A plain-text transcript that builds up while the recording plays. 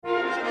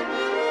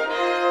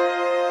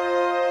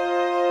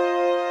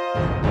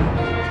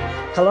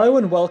Hello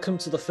and welcome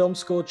to the Film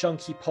Score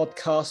Junkie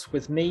podcast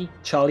with me,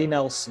 Charlie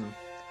Nelson.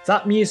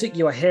 That music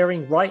you are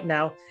hearing right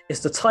now is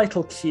the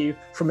title cue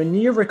from a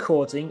new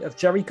recording of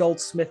Jerry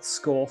Goldsmith's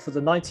score for the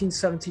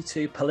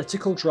 1972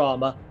 political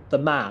drama The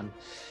Man.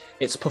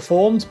 It's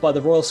performed by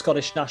the Royal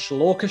Scottish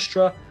National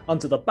Orchestra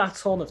under the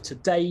baton of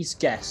today's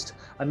guest,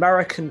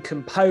 American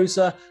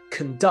composer,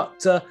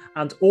 conductor,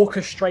 and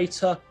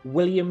orchestrator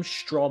William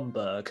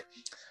Stromberg.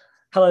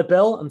 Hello,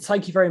 Bill, and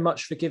thank you very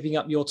much for giving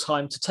up your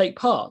time to take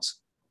part.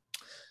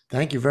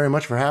 Thank you very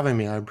much for having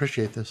me. I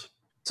appreciate this.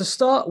 To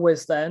start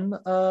with, then,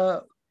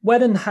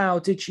 when and how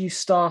did you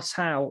start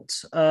out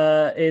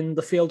in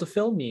the field of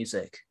film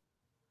music?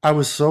 I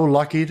was so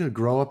lucky to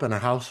grow up in a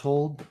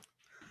household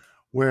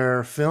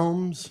where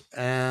films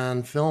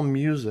and film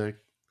music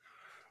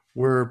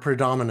were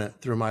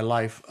predominant through my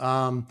life.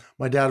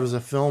 My dad was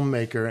a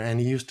filmmaker and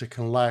he used to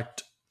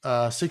collect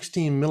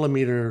 16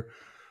 millimeter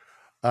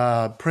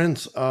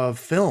prints of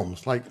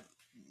films like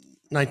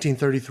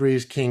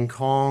 1933's King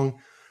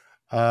Kong,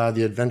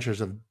 The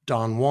Adventures of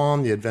Don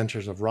Juan, The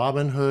Adventures of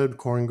Robin Hood,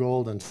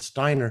 Korngold, and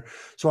Steiner.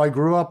 So I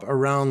grew up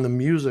around the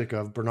music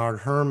of Bernard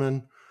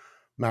Herrmann,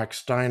 Max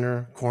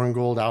Steiner,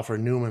 Korngold,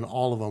 Alfred Newman,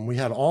 all of them. We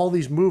had all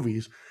these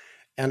movies.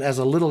 And as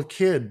a little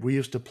kid, we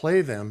used to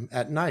play them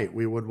at night.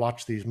 We would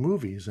watch these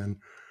movies. And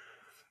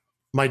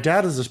my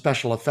dad is a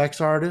special effects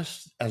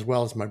artist, as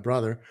well as my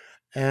brother.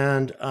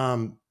 And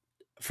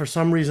for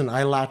some reason,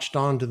 I latched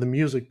on to the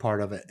music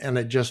part of it. And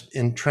it just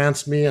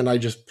entranced me. And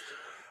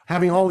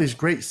having all these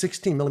great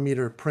 16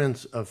 millimeter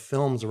prints of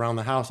films around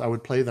the house, I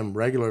would play them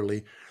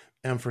regularly.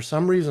 And for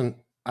some reason,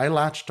 I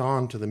latched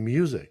on to the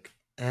music.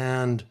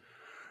 And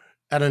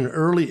at an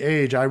early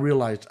age, I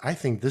realized, I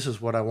think this is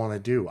what I want to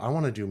do. I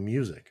want to do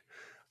music.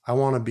 I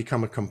want to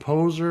become a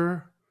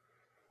composer.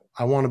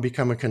 I want to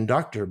become a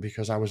conductor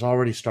because I was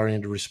already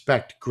starting to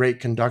respect great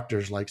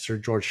conductors like Sir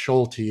George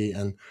Solti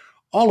and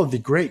all of the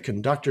great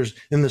conductors.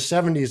 In the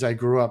 70s, I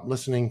grew up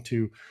listening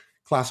to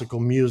classical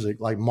music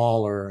like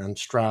Mahler and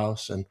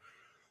Strauss and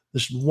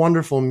this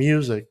wonderful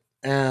music.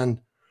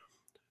 And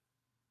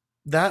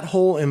that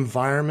whole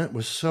environment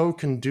was so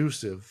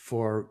conducive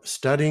for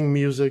studying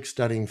music,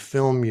 studying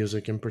film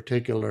music in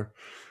particular.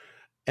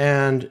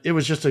 And it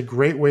was just a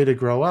great way to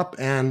grow up.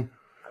 And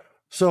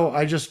so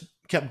I just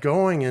kept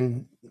going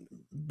and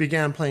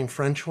began playing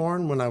French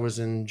horn when I was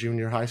in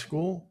junior high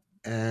school.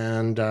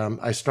 And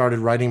I started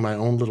writing my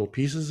own little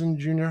pieces in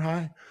junior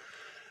high.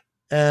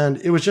 And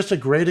it was just a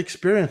great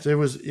experience.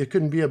 It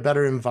couldn't be a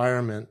better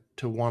environment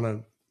to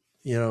want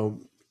to,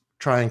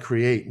 try and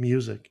create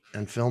music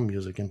and film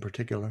music in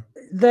particular.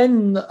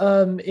 Then,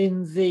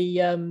 in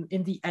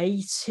the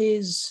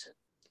 80s,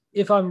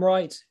 if I'm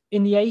right,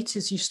 in the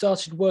 80s you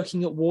started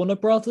working at Warner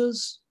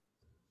Brothers.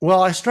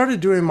 Well, I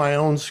started doing my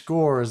own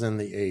scores in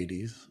the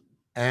 80s,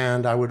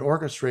 and I would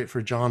orchestrate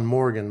for John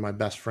Morgan, my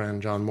best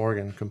friend, John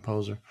Morgan,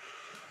 composer.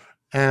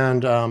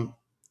 And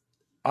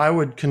I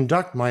would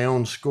conduct my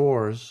own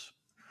scores.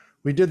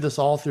 We did this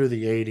all through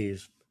the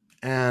 80s.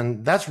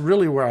 And that's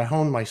really where I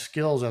honed my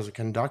skills as a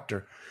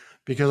conductor,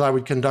 because I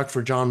would conduct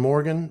for John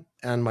Morgan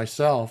and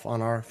myself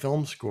on our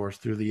film scores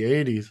through the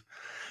 80s.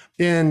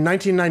 In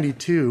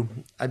 1992,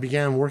 I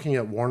began working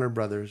at Warner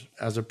Brothers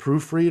as a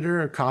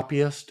proofreader, a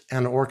copyist,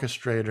 and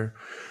orchestrator.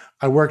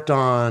 I worked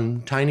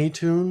on Tiny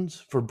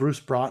Toons for Bruce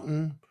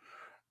Broughton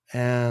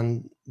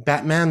and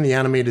Batman the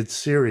Animated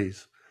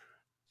Series.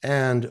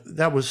 And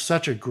that was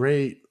such a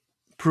great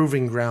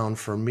proving ground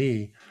for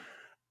me.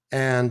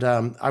 And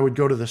I would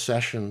go to the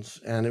sessions,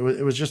 and it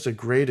was just a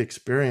great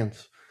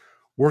experience.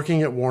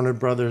 Working at Warner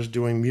Brothers,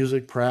 doing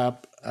music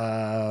prep,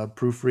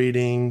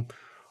 proofreading,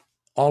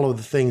 all of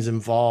the things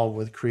involved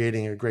with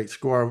creating a great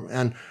score.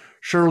 And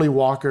Shirley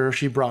Walker,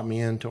 she brought me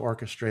in to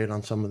orchestrate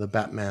on some of the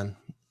Batman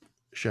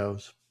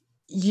shows.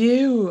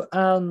 You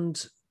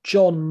and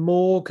John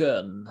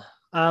Morgan,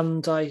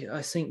 and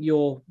I think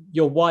your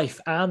wife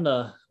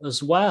Anna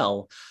as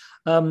well,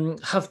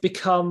 have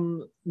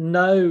become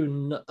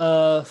known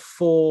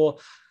for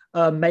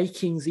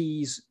making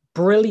these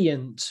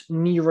brilliant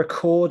new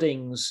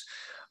recordings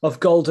of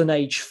Golden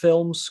Age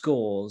film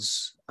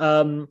scores.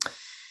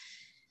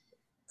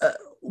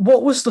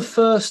 What was the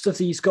first of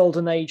these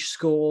Golden Age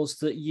scores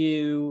that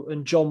you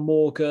and John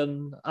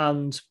Morgan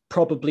and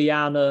probably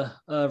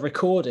Anna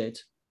recorded?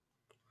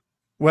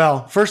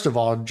 Well, first of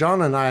all,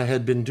 John and I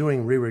had been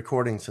doing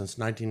re-recording since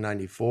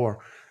 1994.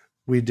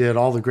 We did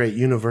all the great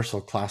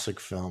Universal classic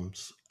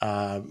films,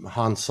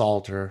 Hans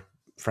Salter,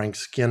 Frank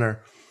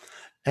Skinner,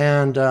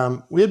 and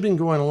we had been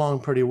going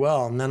along pretty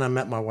well. And then I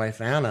met my wife,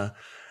 Anna,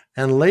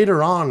 and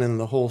later on in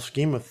the whole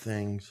scheme of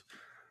things,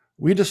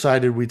 we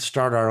decided we'd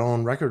start our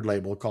own record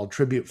label called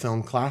Tribute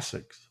Film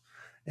Classics.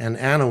 And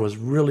Anna was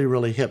really,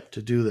 really hip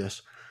to do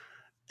this.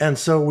 And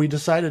so we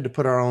decided to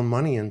put our own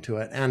money into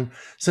it. And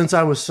since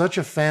I was such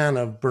a fan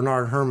of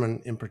Bernard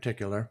Herrmann in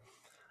particular,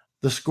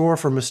 the score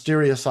for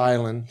Mysterious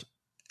Island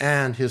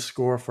and his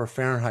score for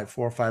Fahrenheit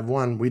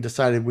 451, we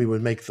decided we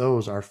would make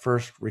those our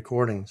first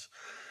recordings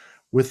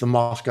with the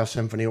Moscow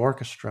Symphony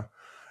Orchestra.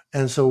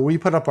 And so we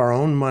put up our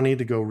own money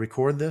to go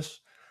record this.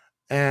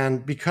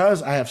 And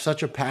because I have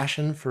such a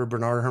passion for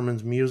Bernard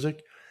Herrmann's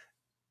music,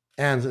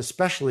 and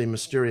especially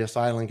Mysterious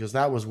Island, because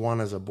that was one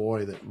as a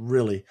boy that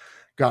really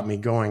got me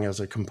going as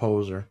a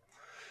composer.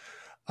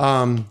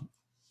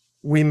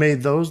 We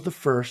made those the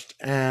first,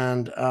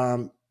 and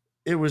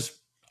it was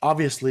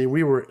obviously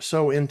we were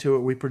so into it.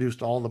 We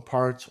produced all the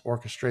parts,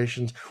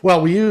 orchestrations.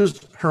 Well, we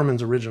used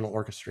Herrmann's original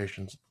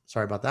orchestrations.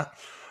 Sorry about that.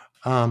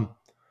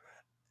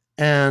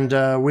 And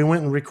we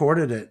went and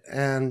recorded it,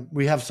 and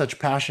we have such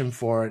passion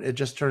for it. It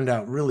just turned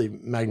out really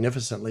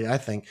magnificently, I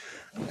think,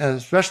 and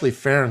especially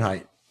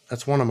Fahrenheit.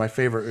 That's one of my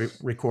favorite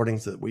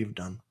recordings that we've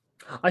done.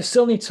 I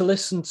still need to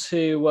listen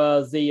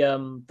to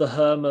the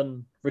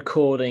Herrmann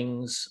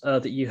recordings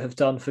that you have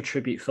done for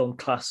Tribute Film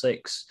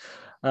Classics.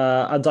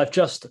 And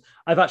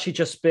I've actually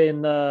just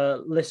been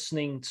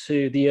listening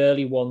to the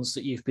early ones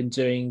that you've been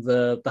doing,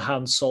 the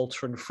Hans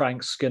Salter and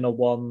Frank Skinner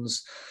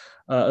ones,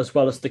 as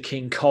well as the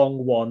King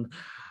Kong one.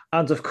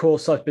 And of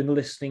course, I've been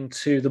listening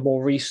to the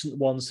more recent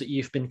ones that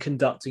you've been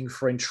conducting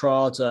for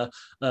Intrada,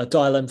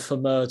 Dial M for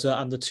Murder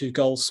and the two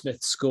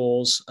Goldsmith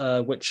scores,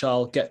 which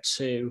I'll get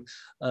to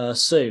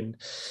soon.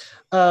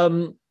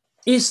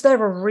 Is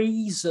there a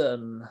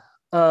reason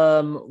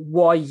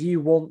why you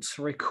want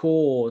to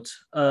record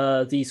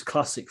these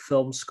classic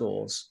film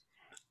scores?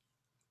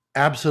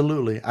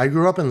 Absolutely. I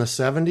grew up in the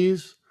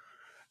 70s,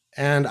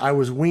 and I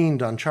was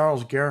weaned on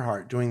Charles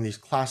Gerhardt doing these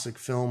classic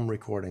film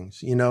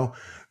recordings,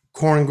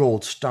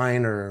 Korngold,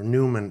 Steiner,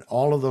 Newman,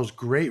 all of those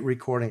great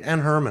recordings,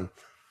 and Herrmann.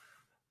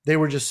 They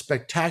were just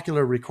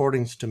spectacular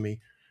recordings to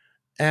me.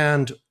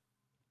 And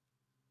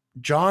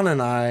John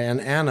and I and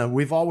Anna,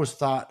 we've always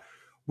thought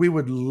we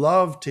would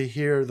love to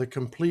hear the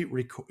complete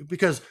record,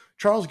 because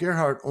Charles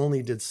Gerhardt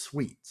only did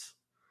suites.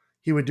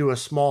 He would do a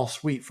small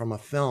suite from a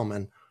film,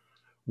 and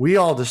we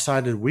all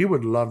decided we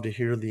would love to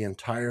hear the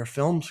entire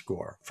film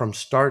score from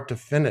start to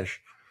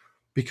finish,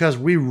 because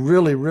we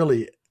really,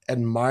 really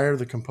admire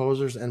the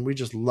composers, and we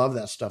just love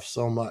that stuff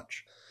so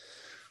much.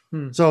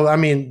 So, I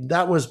mean,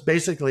 that was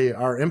basically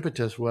our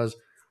impetus, was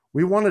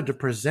we wanted to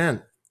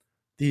present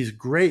these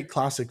great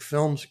classic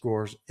film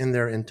scores in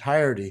their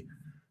entirety,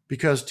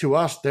 because to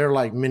us, they're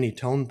like mini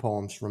tone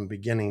poems from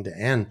beginning to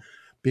end,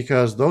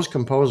 because those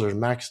composers,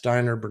 Max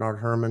Steiner,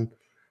 Bernard Herrmann,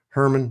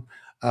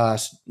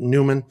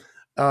 Newman,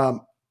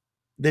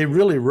 they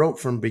really wrote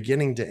from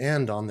beginning to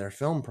end on their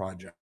film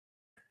project.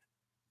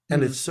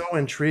 And it's so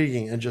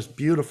intriguing and just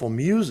beautiful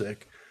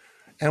music.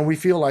 And we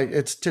feel like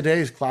it's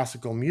today's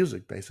classical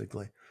music,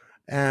 basically.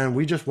 And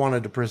we just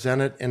wanted to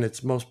present it in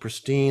its most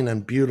pristine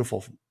and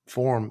beautiful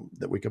form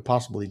that we could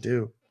possibly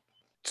do.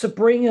 To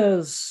bring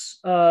us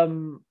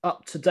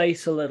up to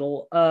date a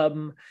little,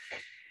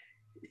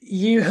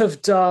 you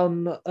have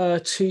done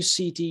two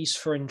CDs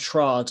for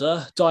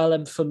Intrada, Dial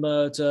M for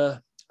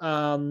Murder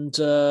and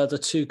the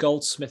two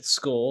Goldsmith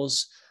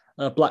scores,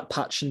 Black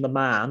Patch and The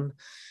Man.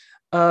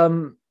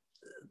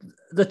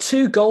 The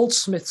two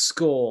Goldsmith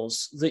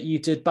scores that you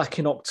did back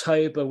in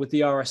October with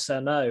the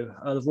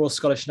RSNO, the Royal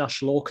Scottish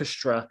National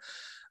Orchestra,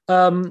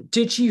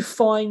 did you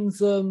find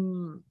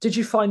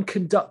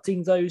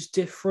conducting those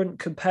different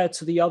compared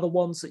to the other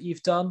ones that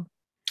you've done?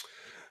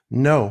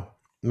 No.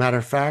 Matter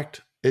of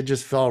fact, it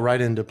just fell right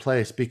into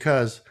place,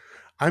 because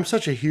I'm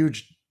such a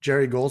huge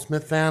Jerry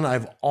Goldsmith fan.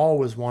 I've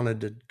always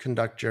wanted to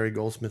conduct Jerry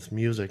Goldsmith's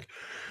music.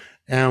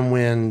 And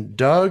when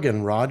Doug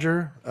and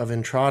Roger of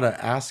Intrada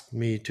asked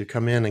me to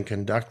come in and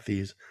conduct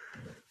these,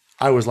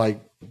 I was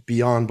like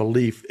beyond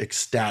belief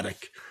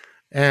ecstatic.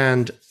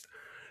 And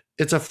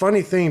it's a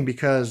funny thing,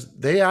 because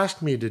they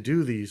asked me to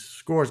do these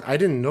scores. I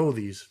didn't know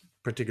these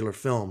particular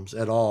films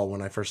at all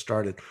when I first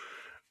started.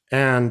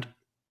 And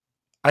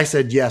I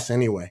said yes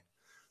anyway.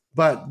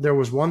 But there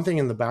was one thing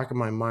in the back of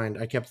my mind.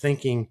 I kept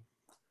thinking,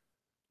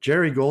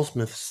 Jerry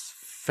Goldsmith's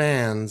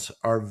fans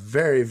are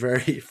very,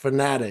 very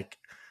fanatic.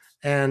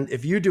 And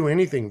if you do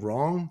anything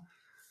wrong,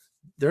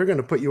 they're going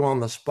to put you on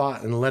the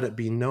spot and let it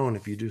be known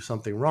if you do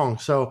something wrong.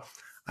 So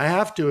I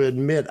have to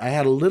admit, I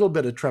had a little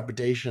bit of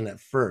trepidation at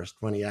first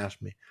when he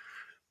asked me.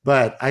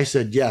 But I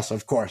said, yes,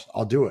 of course,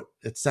 I'll do it.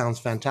 It sounds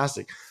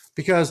fantastic,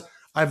 because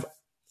I've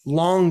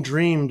long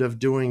dreamed of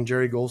doing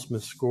Jerry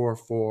Goldsmith's score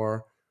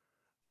for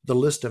The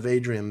List of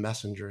Adrian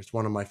Messenger. It's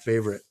one of my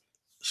favorite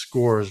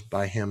scores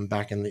by him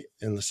back in the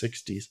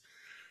 60s.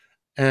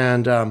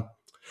 And the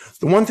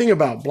one thing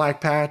about Black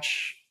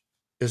Patch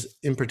is,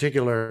 in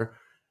particular,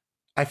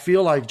 I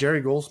feel like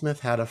Jerry Goldsmith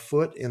had a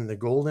foot in the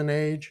golden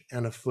age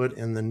and a foot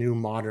in the new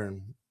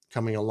modern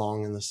coming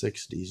along in the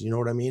 60s. You know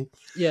what I mean?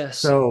 Yes.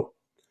 So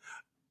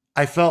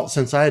I felt,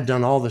 since I had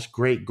done all this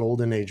great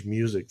golden age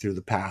music through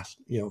the past,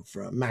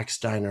 from Max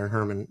Steiner,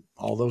 Herrmann,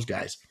 all those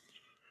guys,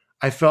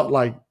 I felt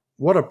like,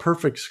 what a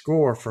perfect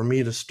score for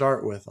me to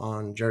start with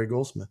on Jerry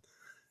Goldsmith.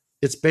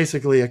 It's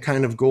basically a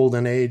kind of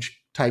golden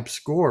age type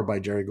score by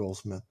Jerry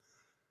Goldsmith.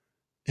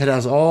 It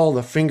has all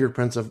the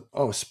fingerprints of,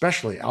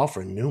 especially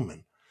Alfred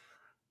Newman.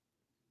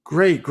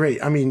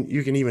 Great. I mean,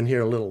 you can even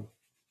hear a little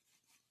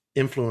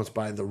influence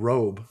by the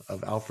robe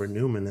of Alfred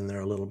Newman in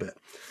there a little bit.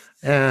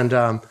 And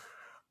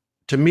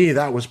to me,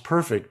 that was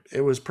perfect.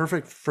 It was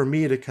perfect for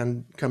me to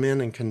come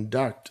in and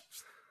conduct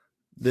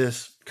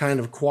this kind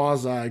of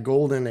quasi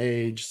golden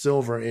age,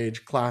 silver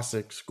age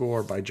classic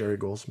score by Jerry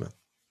Goldsmith.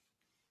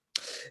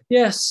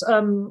 Yes.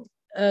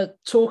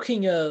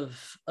 Talking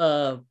of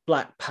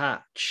Black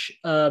Patch,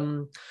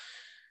 the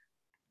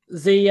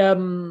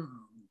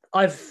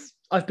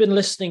I've been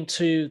listening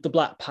to the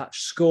Black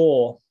Patch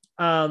score,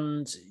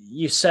 and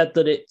you said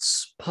that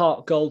it's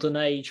part golden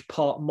age,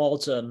 part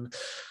modern.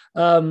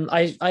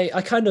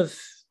 I kind of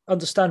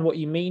understand what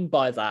you mean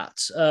by that,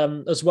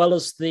 as well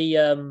as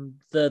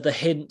the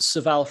hints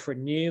of Alfred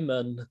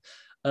Newman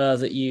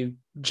that you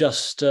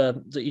just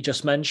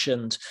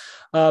mentioned.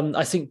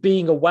 I think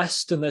being a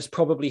Western, there's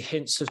probably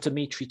hints of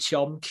Dmitri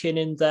Tiomkin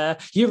in there.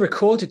 You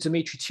recorded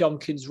Dmitri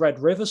Tiomkin's Red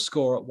River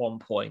score at one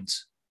point.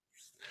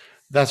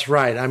 That's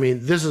right. I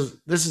mean, this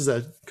is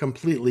a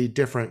completely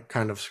different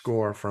kind of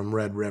score from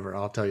Red River,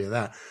 I'll tell you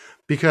that.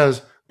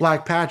 Because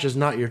Black Patch is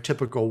not your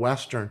typical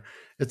Western.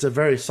 It's a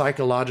very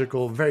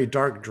psychological, very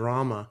dark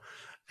drama.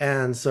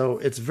 And so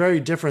it's very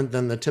different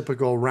than the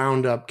typical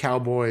roundup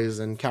cowboys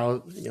and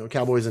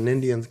cowboys and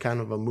Indians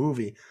kind of a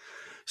movie.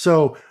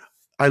 So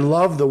I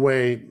love the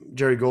way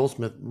Jerry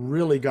Goldsmith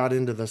really got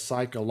into the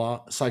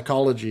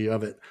psychology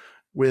of it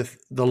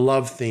with the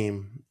love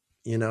theme,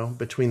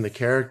 between the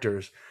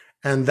characters.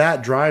 And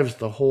that drives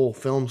the whole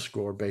film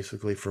score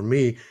basically for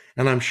me.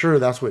 And I'm sure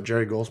that's what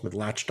Jerry Goldsmith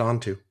latched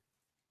onto.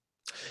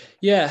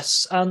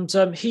 Yes, and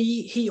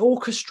he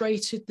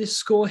orchestrated this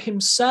score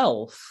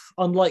himself,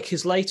 unlike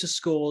his later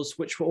scores,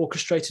 which were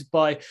orchestrated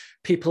by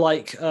people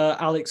like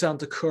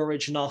Alexander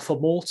Courage and Arthur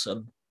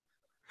Morton.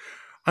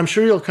 I'm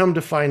sure you'll come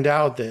to find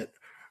out that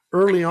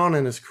early on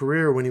in his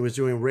career, when he was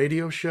doing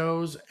radio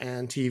shows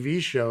and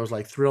TV shows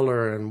like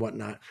Thriller and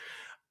whatnot,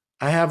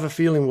 I have a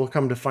feeling we'll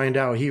come to find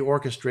out he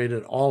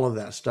orchestrated all of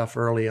that stuff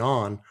early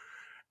on.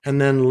 And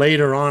then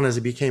later on, as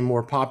he became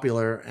more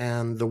popular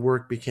and the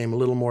work became a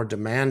little more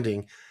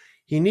demanding,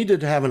 he needed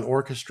to have an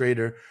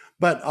orchestrator.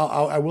 But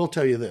I will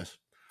tell you this.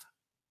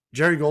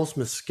 Jerry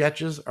Goldsmith's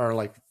sketches are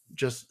like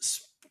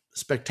just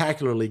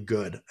spectacularly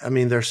good. I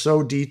mean, they're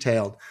so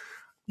detailed.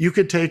 You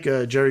could take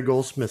a Jerry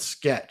Goldsmith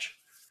sketch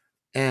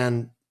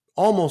and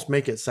almost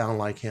make it sound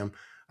like him.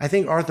 I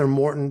think Arthur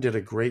Morton did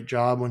a great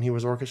job when he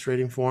was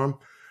orchestrating for him.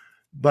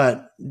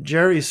 But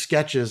Jerry's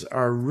sketches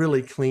are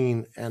really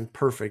clean and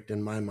perfect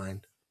in my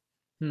mind.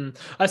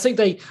 I think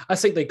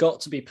they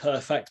got to be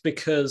perfect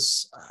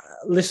because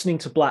listening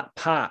to Black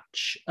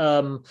Patch,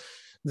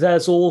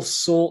 there's all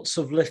sorts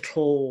of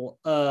little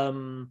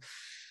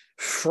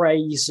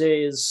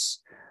phrases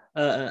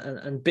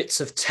and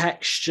bits of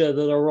texture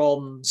that are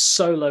on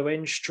solo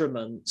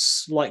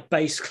instruments like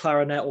bass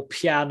clarinet or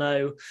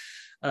piano.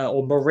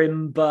 Or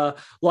marimba,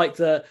 like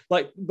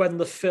when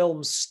the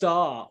film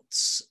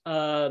starts,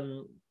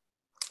 after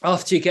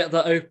you get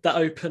that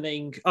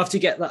opening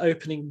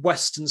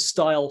Western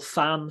style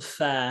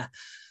fanfare,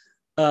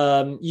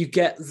 you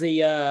get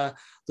the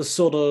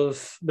sort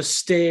of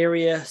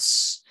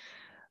mysterious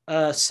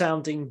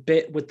sounding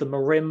bit with the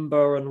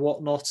marimba and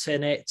whatnot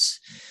in it,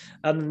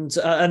 and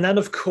then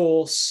of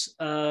course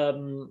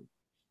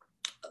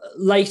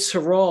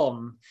later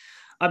on.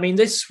 I mean,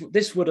 this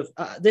would have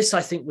this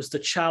I think was the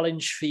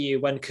challenge for you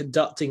when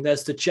conducting.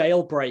 There's the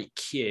Jailbreak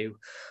cue,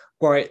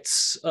 where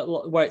it's at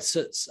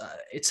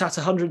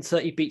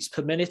 130 beats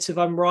per minute, if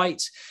I'm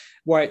right,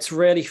 where it's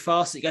really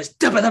fast. It goes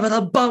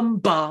bum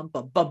bum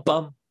bum bum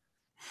bum.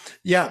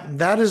 Yeah,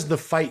 that is the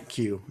fight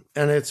cue,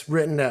 and it's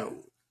written at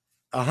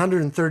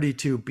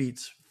 132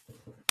 beats,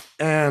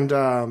 and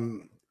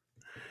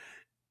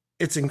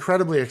it's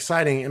incredibly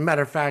exciting. As a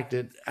matter of fact,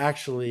 it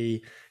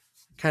actually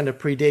kind of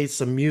predates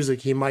some music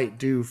he might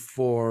do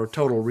for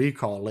Total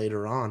Recall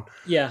later on.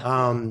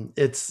 Yeah.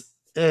 It's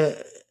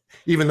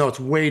even though it's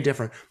way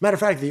different. Matter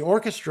of fact, the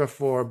orchestra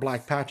for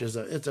Black Patch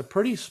it's a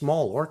pretty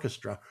small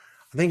orchestra.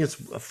 I think it's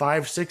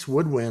 5-6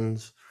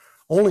 woodwinds,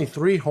 only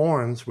 3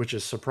 horns, which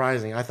is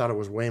surprising. I thought it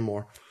was way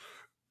more,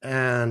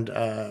 and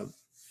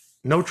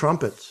no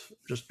trumpets,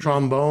 just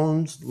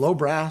trombones, low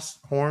brass,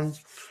 horns,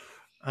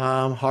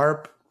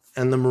 harp,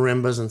 and the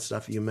marimbas and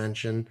stuff you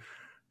mentioned,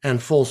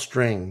 and full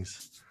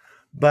strings.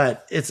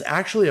 But it's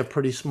actually a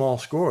pretty small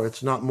score.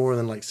 It's not more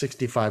than like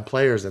 65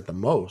 players at the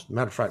most.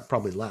 Matter of fact,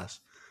 probably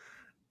less.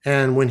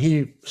 And when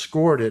he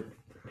scored it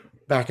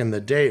back in the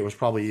day, it was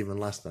probably even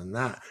less than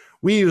that.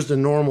 We used a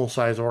normal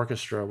size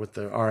orchestra with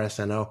the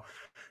RSNO,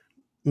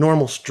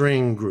 normal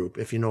string group,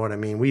 if you know what I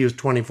mean. We used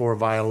 24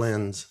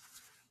 violins,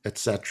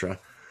 etc.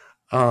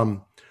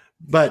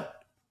 But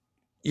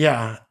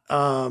yeah,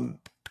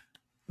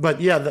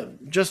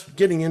 just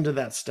getting into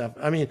that stuff.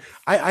 I mean,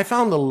 I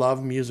found the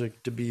love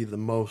music to be the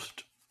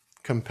most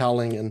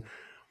compelling, and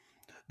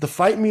the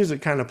fight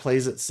music kind of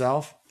plays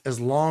itself as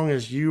long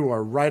as you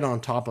are right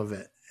on top of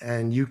it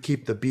and you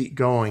keep the beat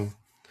going.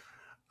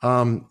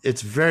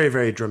 It's very,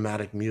 very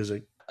dramatic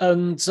music.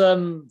 And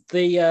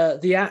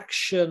the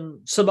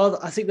action,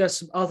 I think there's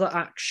some other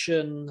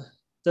action.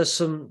 There's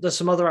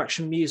some other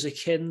action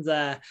music in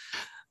there.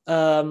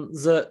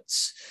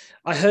 that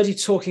I heard you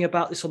talking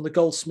about this on the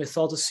Goldsmith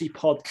Odyssey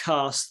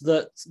podcast,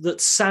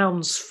 that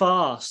sounds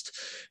fast,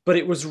 but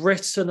it was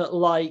written at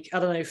like, I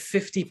don't know,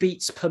 50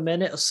 beats per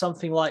minute or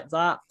something like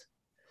that.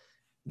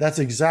 That's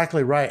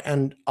exactly right.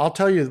 And I'll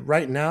tell you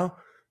right now,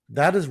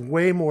 that is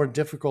way more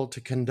difficult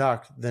to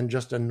conduct than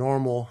just a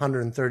normal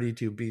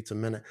 132 beats a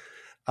minute.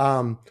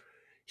 Um,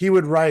 he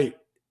would write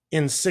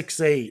in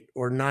 6/8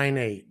 or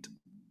 9/8,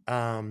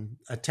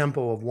 a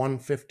tempo of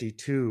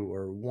 152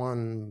 or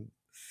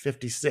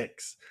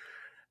 156.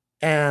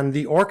 And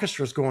the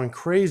orchestra is going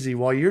crazy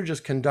while you're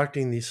just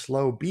conducting these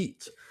slow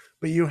beats.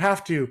 But you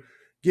have to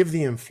give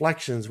the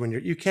inflections when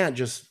you can't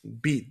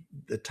just beat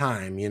the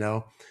time, you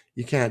know.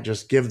 You can't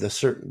just give the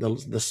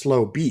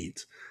slow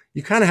beats.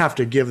 You kind of have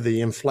to give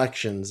the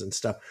inflections and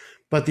stuff.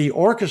 But the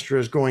orchestra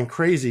is going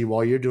crazy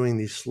while you're doing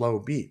these slow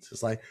beats.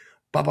 It's like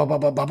ba ba ba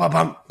ba ba ba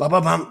bum ba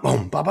ba bum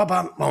boom ba ba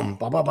bum boom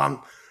ba ba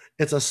bum.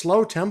 It's a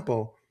slow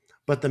tempo,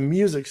 but the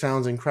music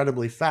sounds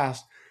incredibly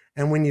fast.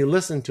 And when you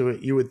listen to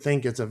it, you would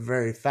think it's a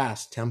very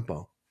fast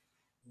tempo.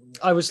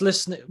 I was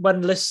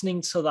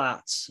listening to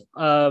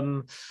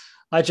that.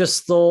 I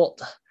just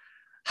thought,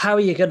 how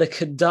are you going to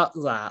conduct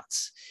that?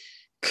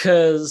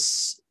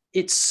 Because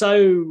it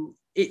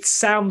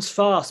sounds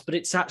fast, but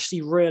it's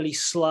actually really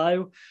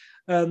slow.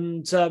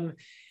 And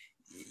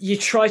you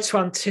try to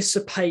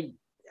anticipate,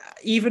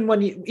 even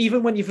when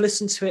you've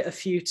listened to it a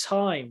few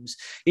times,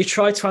 you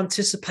try to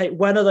anticipate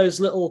when are those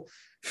little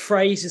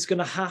phrases going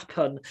to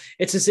happen.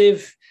 It's as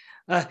if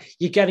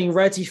you're getting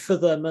ready for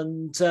them,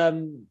 and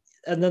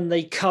then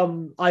they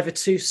come either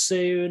too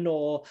soon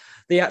or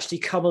they actually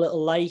come a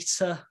little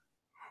later.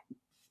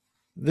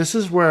 This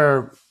is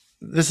where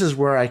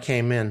I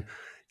came in.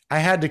 I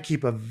had to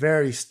keep a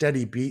very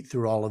steady beat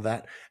through all of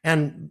that.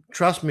 And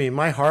trust me,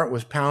 my heart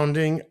was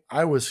pounding.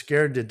 I was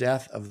scared to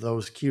death of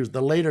those cues,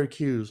 the later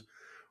cues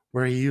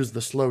where he used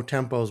the slow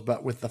tempos,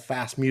 but with the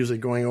fast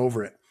music going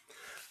over it.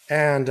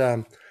 And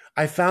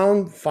I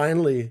found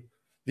finally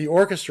the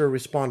orchestra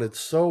responded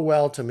so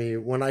well to me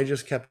when I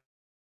just kept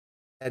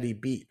steady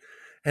beat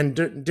and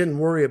didn't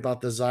worry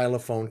about the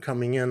xylophone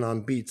coming in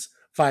on beats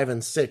 5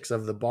 and 6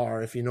 of the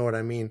bar, if you know what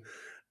I mean.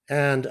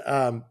 And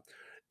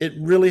it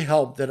really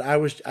helped that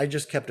I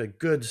just kept a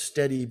good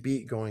steady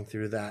beat going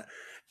through that.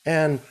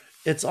 And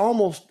it's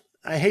almost,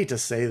 I hate to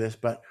say this,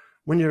 but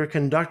when you're a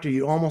conductor,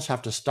 you almost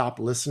have to stop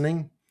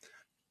listening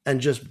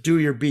and just do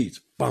your beats.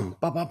 Bum,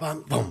 ba ba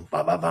bum, boom,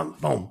 ba ba bum,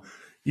 boom.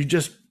 You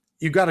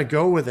got to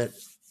go with it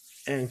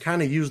and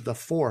kind of use the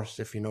force,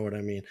 if you know what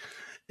I mean.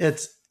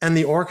 And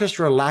the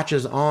orchestra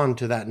latches on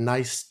to that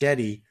nice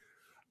steady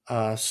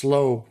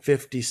slow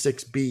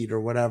 56 beat or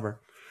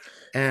whatever.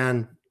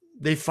 And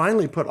they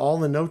finally put all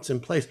the notes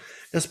in place,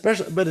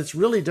 especially, but it's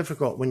really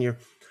difficult when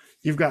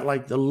you've got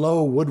like the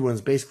low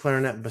woodwinds, bass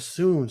clarinet,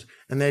 bassoons,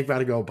 and they've got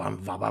to go bum,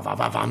 ba, ba, ba,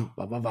 ba, bum,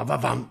 ba, ba, ba, ba,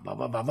 bum, ba,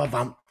 ba, ba, ba,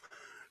 bum.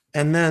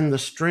 And then the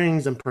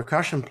strings and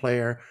percussion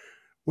player,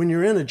 when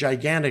you're in a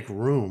gigantic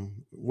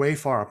room way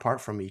far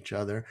apart from each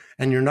other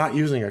and you're not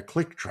using a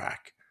click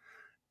track,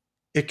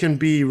 it can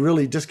be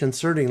really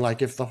disconcerting.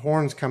 Like if the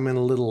horns come in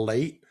a little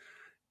late,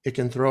 it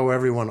can throw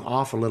everyone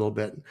off a little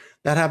bit.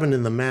 That happened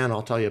in The Man.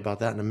 I'll tell you about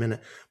that in a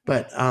minute.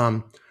 But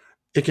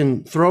it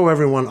can throw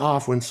everyone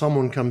off when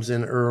someone comes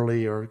in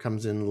early or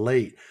comes in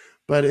late.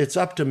 But it's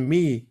up to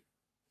me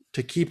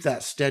to keep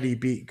that steady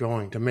beat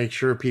going, to make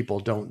sure people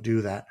don't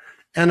do that.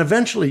 And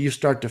eventually you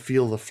start to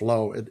feel the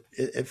flow.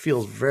 It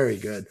feels very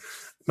good.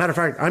 Matter of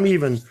fact, I'm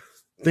even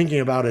thinking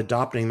about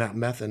adopting that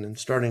method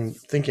and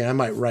thinking I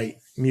might write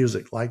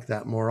music like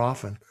that more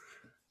often,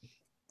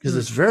 because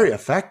it's very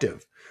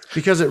effective,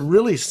 because it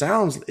really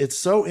it's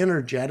so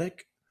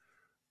energetic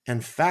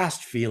and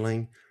fast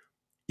feeling,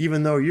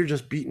 even though you're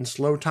just beating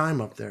slow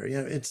time up there.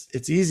 You know,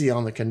 it's easy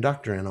on the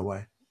conductor in a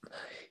way.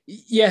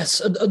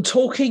 Yes, and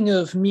talking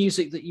of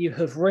music that you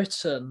have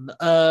written,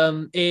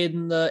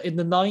 in the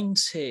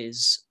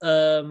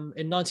 90s,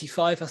 in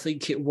 95, I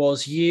think it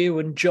was, you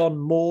and John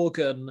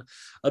Morgan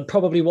and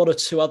probably one or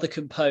two other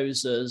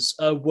composers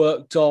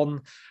worked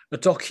on a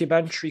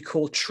documentary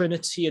called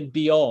Trinity and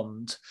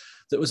Beyond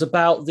that was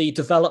about the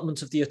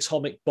development of the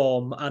atomic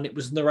bomb, and it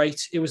was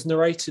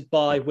narrated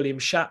by William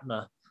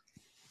Shatner.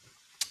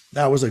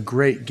 That was a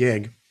great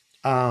gig.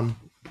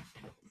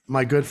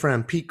 My good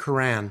friend Pete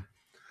Coran,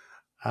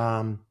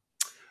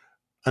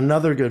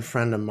 another good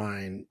friend of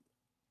mine,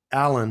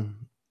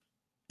 Alan,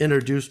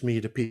 introduced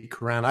me to Pete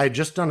Coran. I had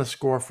just done a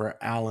score for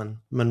Alan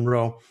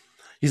Monroe.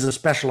 He's a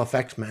special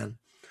effects man.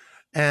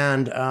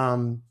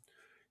 And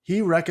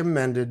he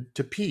recommended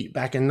to Pete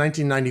back in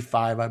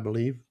 1995, I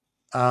believe.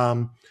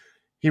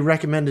 He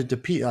recommended to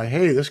Pete, like,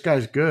 hey, this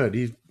guy's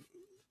good.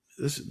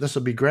 This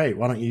will be great.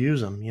 Why don't you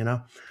use him, you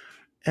know?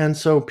 And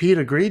so Pete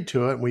agreed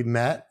to it. We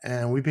met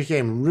and we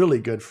became really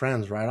good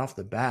friends right off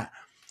the bat.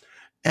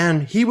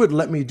 And he would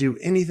let me do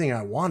anything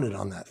I wanted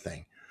on that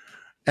thing.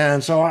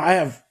 And so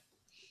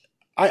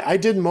I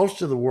did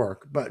most of the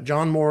work, but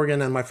John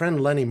Morgan and my friend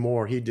Lenny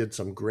Moore, he did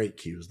some great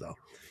cues though.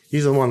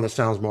 He's the one that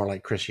sounds more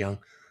like Chris Young.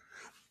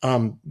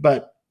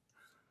 But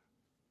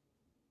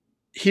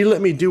he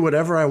let me do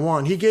whatever I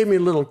want. He gave me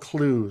little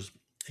clues.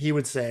 He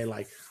would say,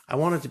 like, I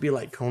want it to be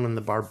like Conan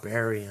the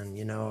Barbarian,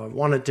 you know, I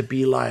want it to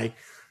be like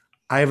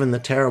Ivan the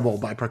Terrible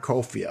by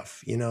Prokofiev,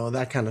 you know,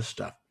 that kind of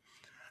stuff.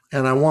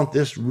 And I want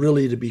this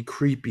really to be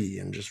creepy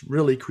and just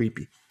really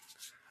creepy.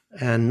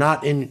 And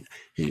not in,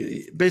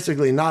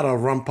 basically not a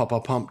rum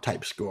papa pump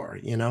type score,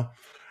 you know.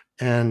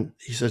 And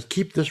he says,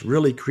 keep this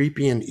really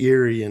creepy and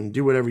eerie and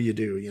do whatever you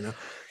do, you know,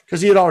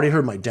 because he had already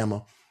heard my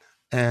demo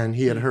and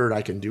he had Mm. heard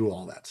I can do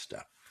all that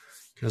stuff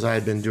because I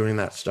had been doing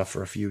that stuff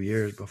for a few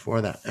years before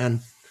that.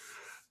 And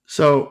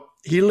so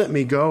he let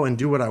me go and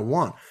do what I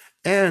want.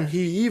 And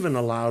he even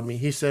allowed me,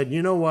 he said,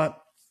 you know what?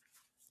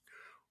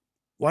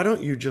 Why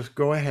don't you just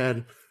go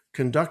ahead,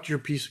 conduct your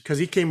piece? Because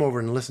he came over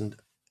and listened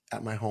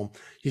at my home.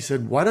 He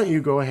said, why don't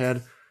you go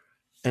ahead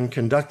and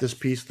conduct this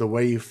piece the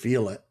way you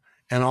feel it?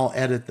 And I'll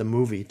edit the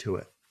movie to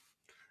it.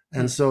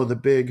 And Mm. so the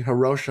big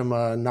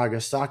Hiroshima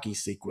Nagasaki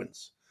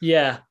sequence,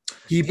 Yeah,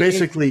 he it,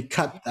 basically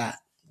cut that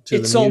to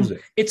the it's on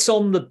music. it's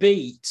on the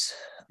beat.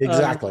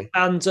 Exactly.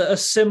 And a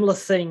similar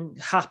thing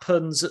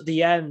happens at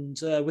the end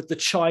with the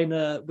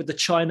China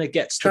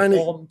gets the China,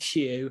 bomb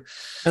cue.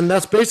 and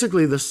that's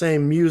basically the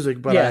same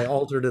music, but I Yeah,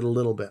 altered it a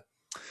little bit.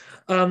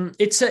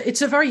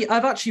 it's a very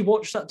I've actually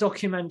watched that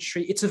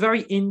documentary. It's a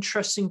very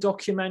interesting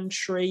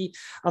documentary,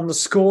 and the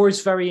score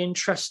is very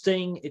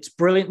interesting. It's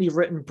brilliantly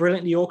written,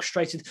 brilliantly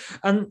orchestrated,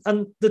 and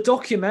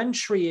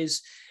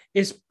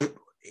is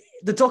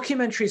the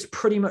documentary is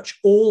pretty much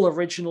all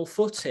original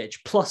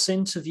footage plus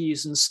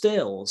interviews and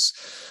stills.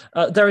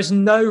 There is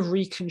no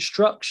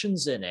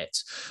reconstructions in it,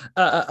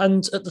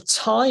 and at the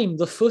time,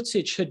 the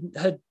footage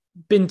had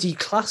been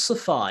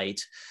declassified,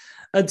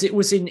 and it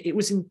was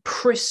in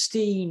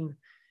pristine.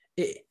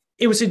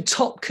 It was in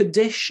top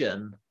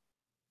condition.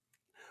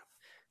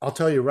 I'll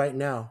tell you right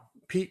now,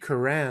 Pete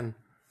Coran,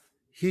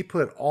 he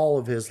put all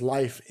of his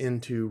life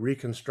into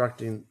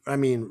reconstructing, I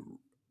mean,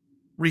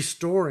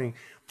 restoring.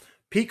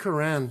 Pete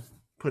Coran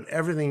put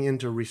everything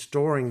into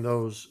restoring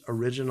those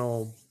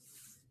original,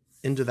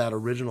 into that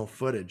original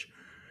footage.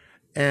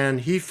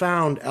 And he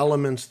found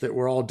elements that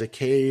were all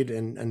decayed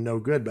and no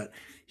good, but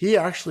he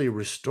actually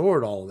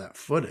restored all of that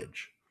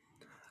footage,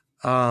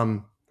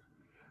 um,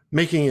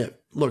 making it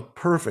look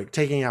perfect,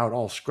 taking out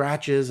all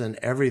scratches and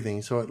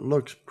everything. So it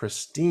looks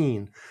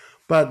pristine.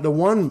 But the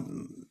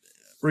one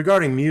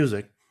regarding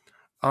music,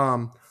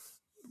 um,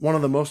 one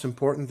of the most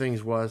important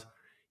things was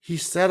he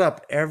set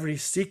up every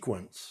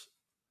sequence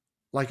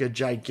like a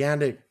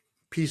gigantic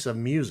piece of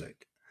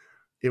music.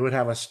 It would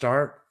have a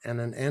start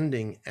and an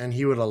ending, and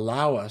he would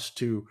allow us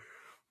to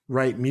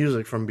write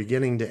music from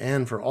beginning to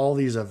end for all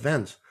these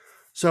events.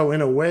 So in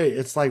a way,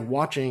 it's like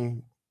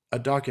watching a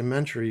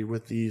documentary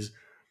with these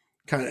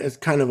it's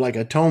kind of like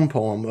a tone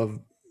poem of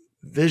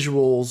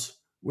visuals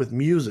with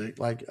music,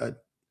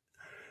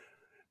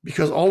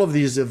 because all of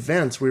these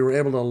events we were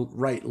able to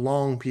write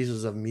long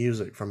pieces of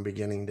music from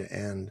beginning to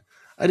end.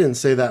 I didn't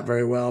say that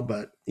very well,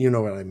 but you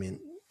know what I mean.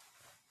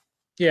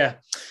 Yeah,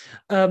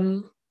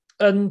 um,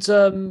 and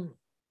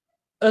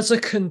as a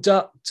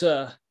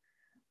conductor,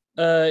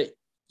 uh,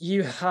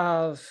 you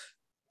have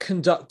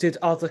conducted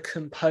other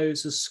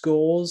composers'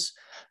 scores.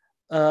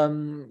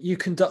 You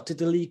conducted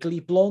the Legally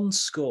Blonde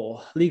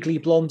score. Legally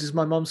Blonde is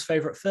my mum's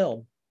favorite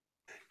film.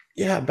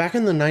 Yeah, back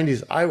in the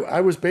 90s,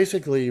 I was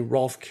basically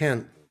Rolf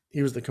Kent.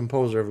 He was the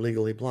composer of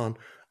Legally Blonde.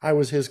 I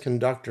was his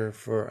conductor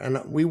and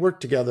we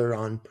worked together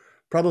on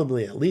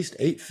probably at least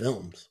 8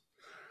 films.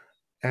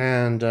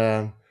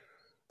 And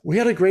we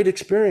had a great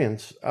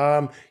experience.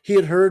 He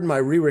had heard my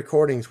re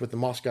recordings with the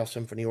Moscow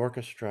Symphony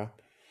Orchestra,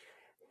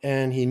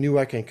 and he knew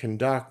I can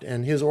conduct.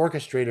 And his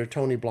orchestrator,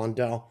 Tony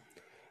Blondell,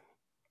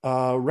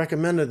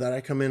 recommended that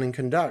I come in and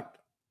conduct.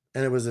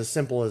 And it was as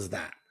simple as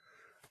that.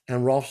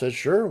 And Rolf said,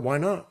 sure, why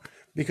not?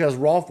 Because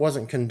Rolf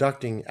wasn't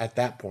conducting at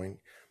that point.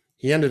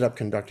 He ended up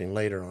conducting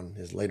later on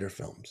his later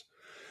films.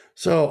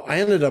 So I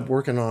ended up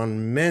working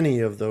on many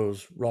of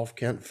those Rolf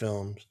Kent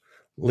films,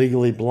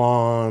 Legally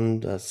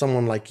Blonde,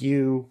 Someone Like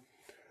You,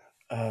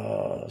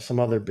 some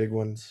other big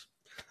ones,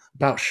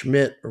 about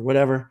Schmidt or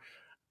whatever.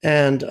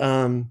 And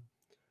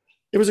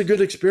it was a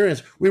good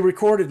experience. We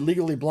recorded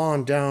Legally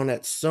Blonde down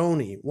at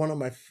Sony.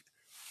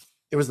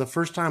 It was the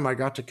first time I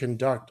got to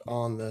conduct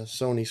on the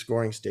Sony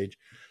scoring stage,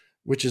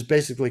 which is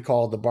basically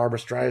called the Barbra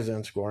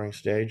Streisand scoring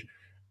stage.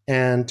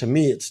 And to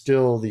me, it's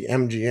still the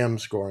MGM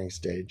scoring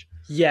stage.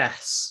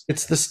 Yes.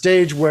 It's the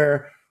stage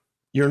where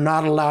you're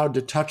not allowed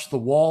to touch the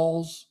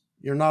walls.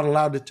 You're not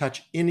allowed to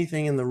touch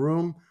anything in the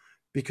room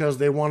because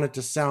they want it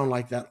to sound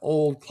like that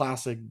old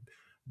classic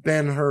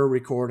Ben-Hur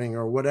recording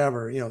or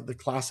whatever, the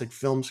classic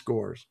film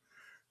scores.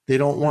 They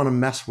don't want to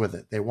mess with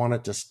it. They want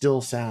it to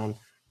still sound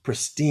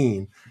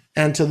pristine.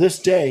 And to this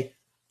day,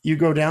 you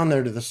go down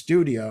there to the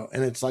studio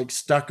and it's like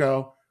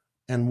stucco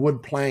and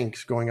wood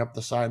planks going up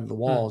the side of the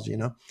walls.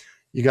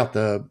 You got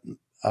the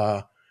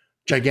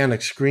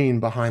gigantic screen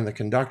behind the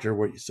conductor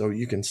so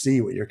you can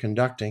see what you're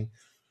conducting.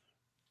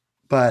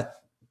 But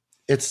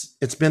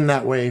it's been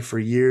that way for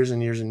years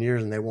and years and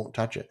years, and they won't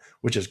touch it,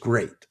 which is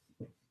great.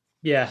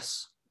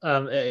 Yes.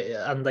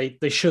 and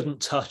they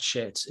shouldn't touch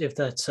it if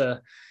they're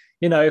to,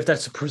 if they're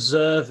to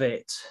preserve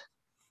it,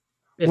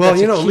 if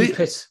they're Well, to keep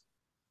it,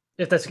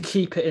 if they're to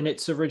keep it in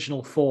its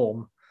original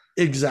form.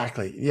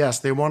 exactly. Yes,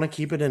 they want to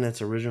keep it in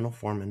its original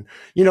form. And,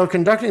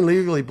 conducting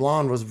Legally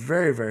Blonde was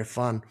very, very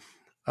fun.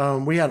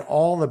 We had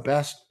all the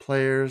best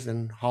players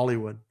in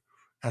Hollywood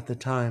at the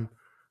time,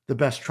 the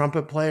best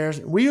trumpet players.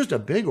 We used a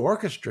big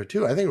orchestra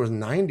too. I think it was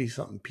 90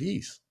 something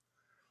piece.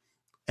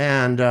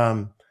 And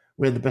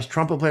we had the best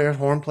trumpet players,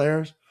 horn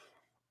players.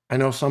 I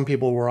know some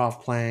people were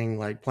off playing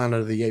like Planet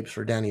of the Apes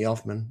for Danny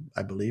Elfman,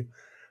 I believe.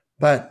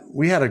 But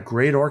we had a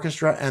great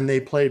orchestra and they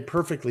played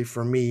perfectly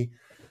for me.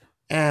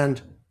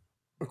 And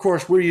of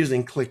course, we're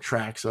using click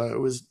track, so it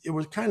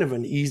was kind of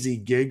an easy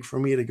gig for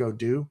me to go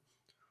do.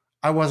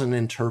 I wasn't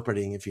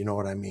interpreting, if you know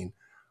what I mean.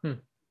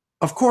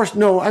 Of course,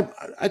 no,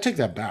 I take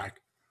that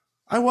back.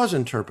 I was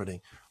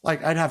interpreting.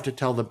 Like I'd have to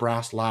tell the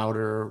brass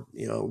louder,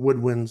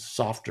 woodwinds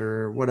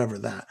softer, whatever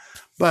that.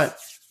 But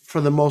for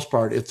the most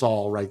part, it's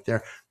all right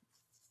there.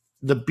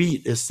 The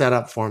beat is set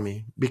up for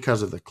me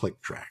because of the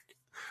click track.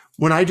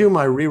 When I do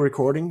my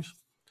re-recordings,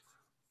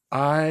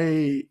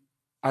 I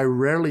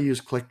rarely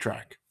use click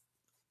track.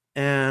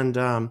 And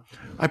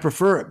I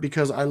prefer it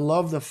because I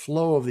love the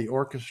flow of the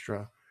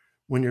orchestra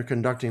when you're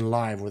conducting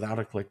live without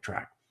a click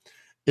track.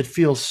 It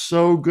feels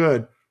so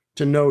good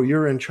to know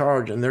you're in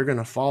charge and they're going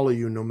to follow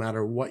you no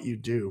matter what you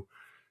do.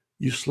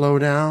 You slow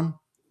down,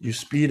 you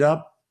speed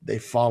up, they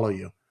follow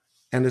you.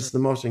 And it's the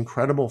most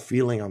incredible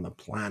feeling on the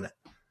planet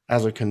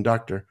as a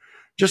conductor.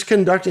 Just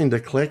conducting to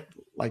click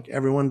like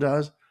everyone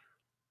does,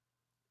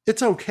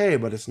 it's okay,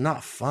 but it's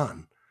not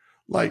fun.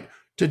 Like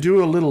to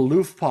do a little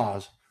loof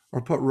pause or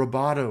put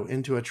rubato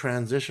into a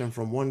transition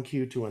from one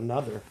cue to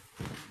another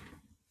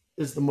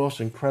is the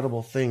most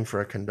incredible thing for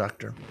a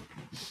conductor.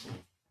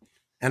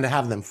 And to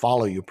have them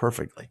follow you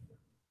perfectly.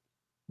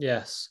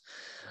 Yes.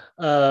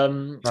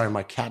 Sorry,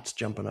 my cat's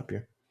jumping up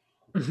here.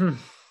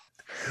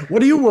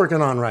 What are you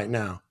working on right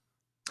now?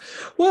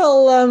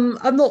 Well,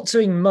 I'm not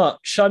doing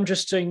much. I'm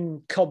just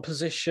doing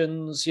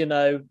compositions,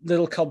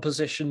 little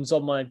compositions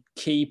on my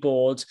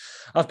keyboard.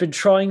 I've been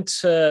trying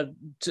to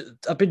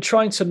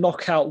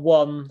knock out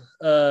one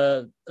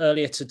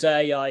earlier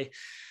today.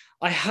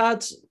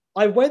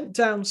 I went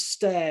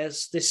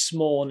downstairs this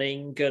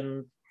morning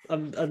and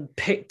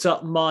picked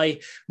up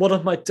one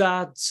of my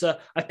dad's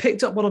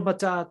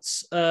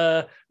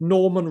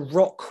Norman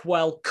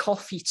Rockwell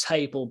coffee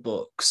table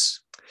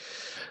books.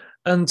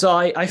 And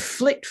I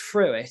flicked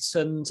through it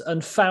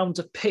and found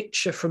a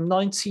picture from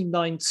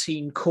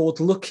 1919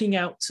 called Looking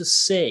Out to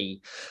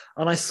Sea.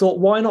 And I thought,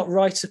 why not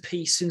write a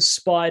piece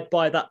inspired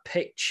by that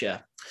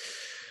picture?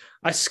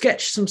 I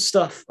sketched some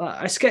stuff.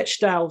 I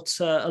sketched out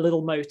a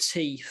little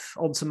motif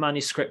onto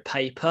manuscript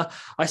paper.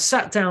 I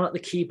sat down at the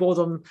keyboard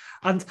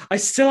and I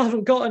still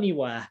haven't got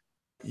anywhere.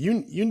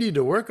 You need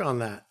to work on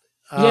that.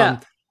 Yeah.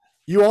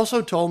 You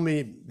also told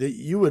me that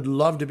you would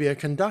love to be a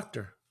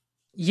conductor.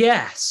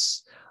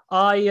 Yes.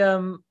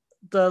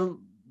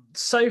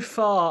 So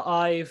far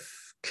I've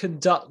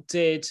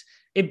conducted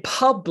in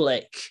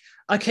public.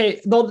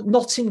 Okay,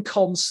 not in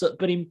concert,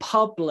 but in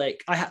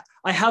public. I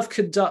have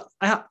conducted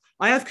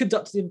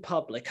in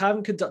public. I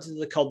haven't conducted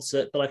the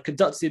concert, but I've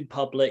conducted in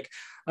public,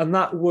 and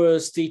that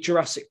was the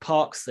Jurassic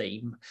Park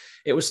theme.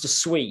 It was the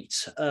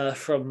suite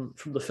from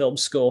the film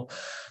score.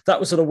 That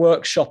was at a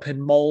workshop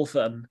in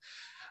Malvern.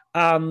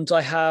 And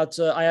I had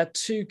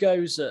 2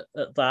 goes at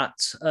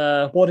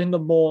that. One in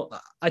the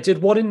I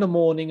did one in the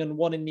morning and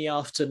one in the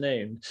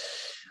afternoon,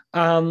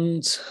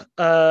 and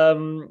I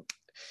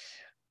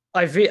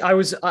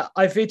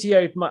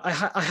videoed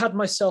I had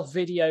myself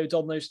videoed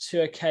on those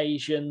 2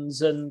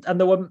 occasions, and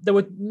there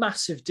were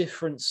massive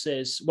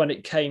differences when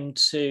it came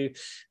to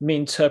me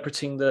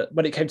interpreting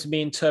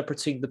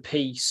the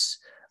piece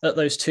at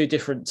those 2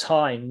 different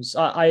times.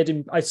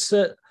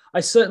 I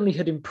certainly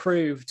had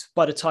improved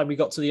by the time we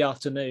got to the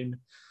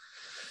afternoon.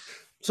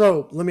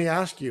 So let me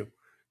ask you,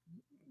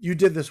 you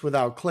did this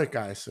without click,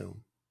 I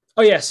assume.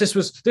 Oh yes, this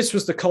was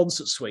the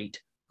concert suite.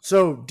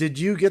 So did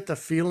you get the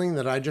feeling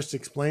that I just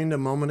explained a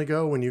moment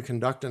ago when you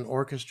conduct an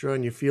orchestra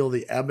and you feel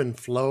the ebb and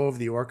flow of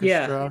the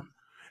orchestra? Yeah.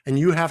 And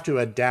you have to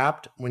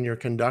adapt when you're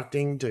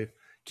conducting to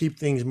keep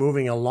things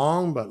moving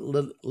along, but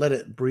let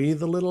it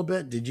breathe a little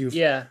bit? Did you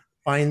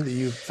find that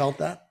you felt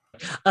that?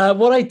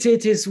 What I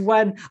did is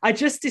when I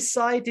just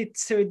decided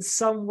to, in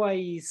some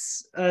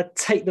ways,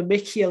 take the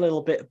mickey a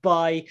little bit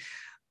by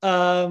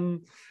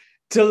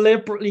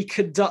deliberately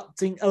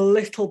conducting a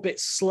little bit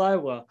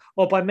slower,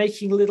 or by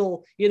making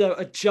little,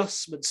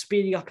 adjustments,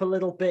 speeding up a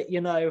little bit,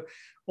 in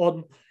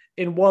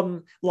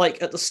one,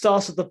 like at the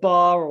start of the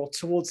bar or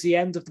towards the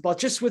end of the bar,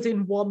 just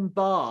within one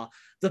bar.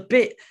 The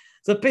bit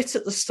at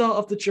the start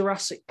of the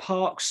Jurassic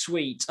Park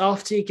suite,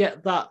 after you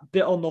get that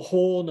bit on the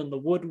horn and the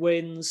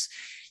woodwinds,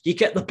 you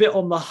get the bit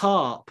on the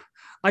harp.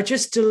 I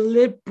just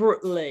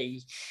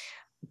deliberately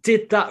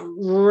did that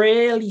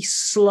really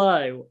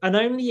slow and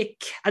only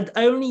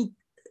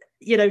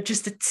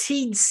just a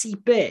teensy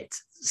bit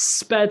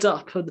sped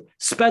up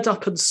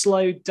and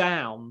slowed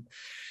down.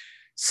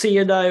 So,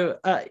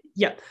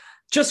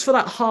 just for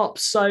that harp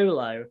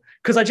solo,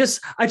 because I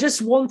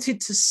just wanted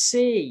to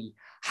see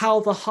how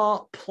the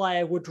harp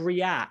player would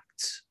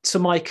react to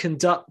my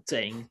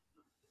conducting.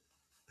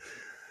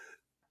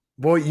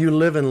 Boy, you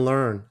live and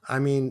learn. I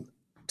mean,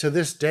 to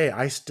this day,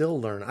 I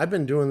still learn. I've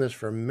been doing this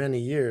for many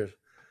years,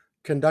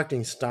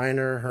 conducting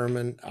Steiner,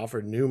 Herman,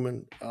 Alfred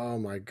Newman. Oh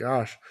my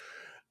gosh.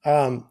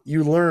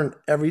 You learn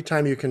every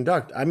time you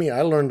conduct. I mean,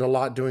 I learned a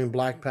lot doing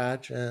Black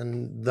Patch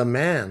and The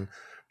Man,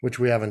 which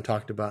we haven't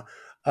talked about.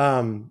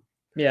 Um,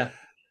 Yeah.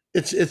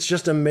 it's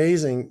just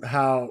amazing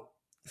how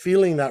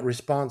feeling that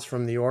response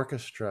from the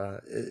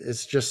orchestra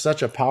is just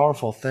such a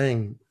powerful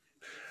thing.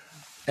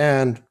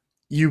 And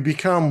you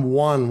become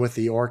one with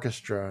the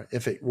orchestra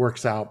if it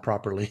works out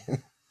properly.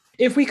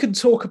 If we can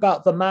talk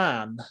about the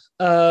man,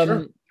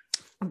 Sure.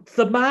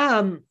 the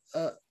man.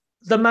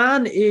 The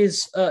Man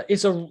is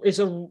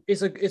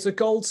a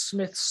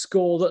Goldsmith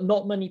score that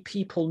not many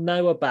people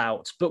know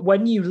about, but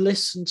when you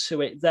listen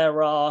to it,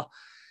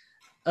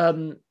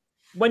 um,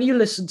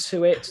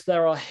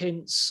 there are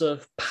hints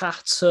of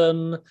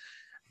Patton,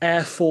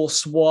 Air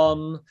Force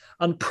One,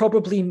 and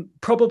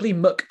probably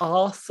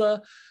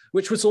MacArthur,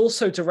 which was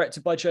also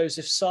directed by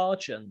Joseph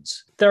Sargent.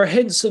 There are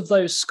hints of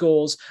those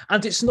scores,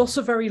 and it's not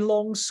a very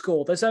long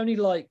score. There's only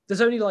like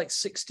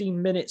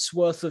 16 minutes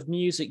worth of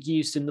music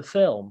used in the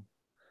film.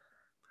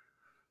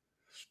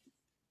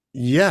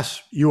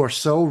 Yes, you are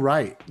so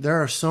right.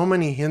 There are so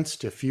many hints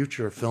to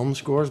future film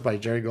scores by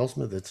Jerry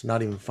Goldsmith. It's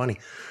not even funny.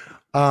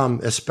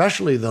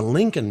 Especially the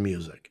Lincoln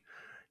music.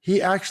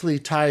 He actually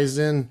ties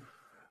in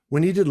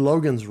when he did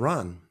Logan's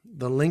Run.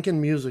 The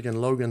Lincoln music in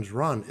Logan's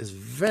Run is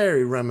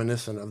very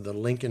reminiscent of the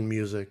Lincoln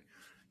music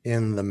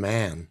in The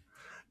Man.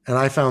 And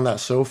I found that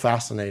so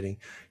fascinating.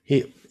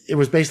 It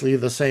was basically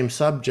the same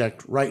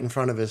subject right in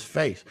front of his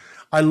face.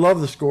 I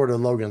love the score to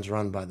Logan's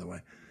Run, by the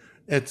way.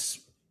 It's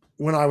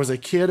when I was a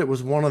kid, it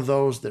was one of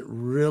those that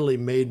really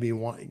made me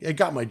want, it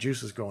got my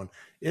juices going.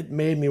 It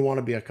made me want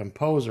to be a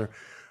composer.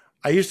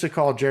 I used to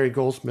call Jerry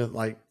Goldsmith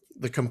like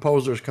the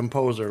composer's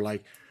composer.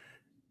 Like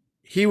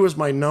he was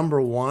my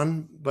number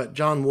one, but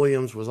John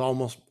Williams was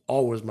almost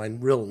always my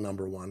real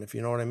number one, if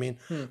you know what I mean.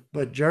 Hmm.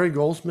 But Jerry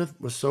Goldsmith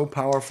was so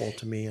powerful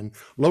to me, and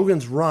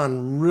Logan's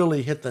Run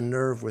really hit the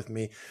nerve with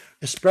me,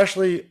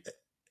 especially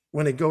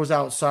when it goes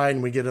outside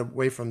and we get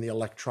away from the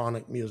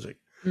electronic music.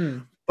 Hmm.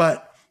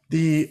 But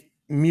the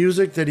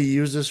music that he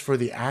uses for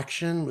the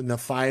action in the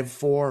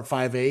 5/4,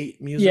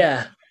 5/8 music.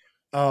 Yeah,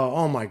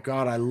 Oh my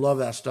God, I love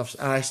that stuff.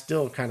 And I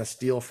still kind of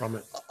steal from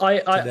it I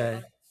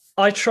today.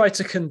 I try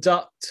to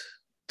conduct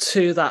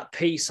to that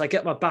piece. I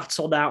get my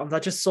baton out, and I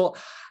just thought,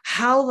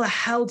 how the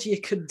hell do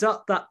you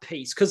conduct that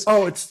piece? Because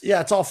Oh,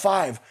 it's all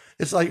five.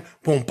 It's like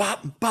boom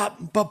bop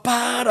bop ba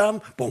ba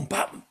dum boom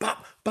bop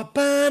bop ba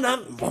ba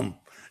dum boom.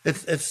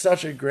 It's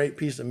such a great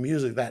piece of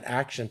music, that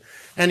action.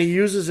 And he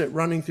uses it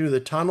running through the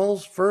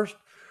tunnels first,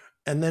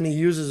 and then he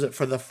uses it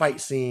for the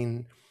fight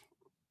scene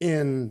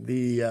in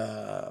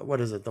the what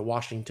is it, the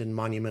Washington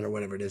Monument or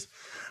whatever it is.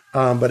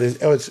 But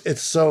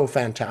it's so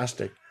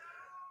fantastic.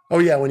 Oh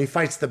yeah, when he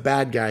fights the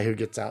bad guy who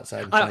gets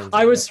outside and finds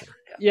I him. was That's right.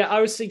 Yeah. yeah,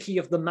 I was thinking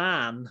of The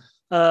Man.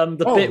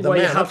 The Oh, bit the where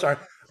you man. I'm have sorry.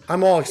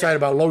 I'm all excited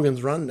about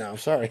Logan's Run now.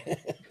 Sorry.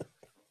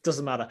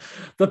 doesn't matter.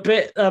 The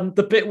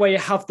bit where you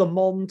have the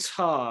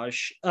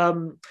montage.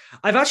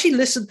 I've actually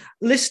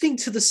listening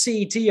to the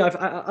CD.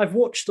 I've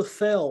watched the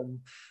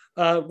film,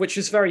 which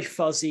is very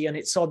fuzzy, and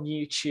it's on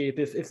YouTube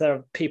if there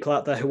are people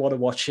out there who want to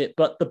watch it.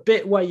 But the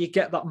bit where you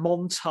get that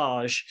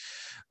montage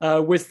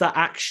with that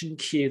action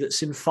cue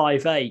that's in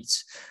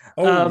 5/8.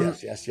 Oh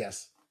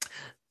yes.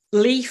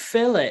 Lee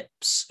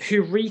Phillips,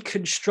 who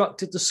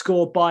reconstructed the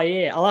score by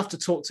ear, I'll have to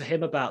talk to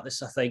him about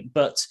this, I think,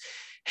 but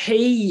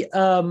he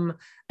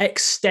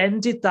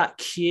extended that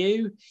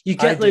cue. You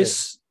I get did.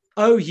 those.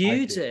 Oh, I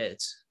you did.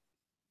 did.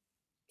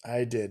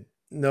 I did.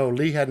 No,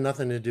 Lee had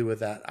nothing to do with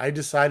that. I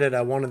decided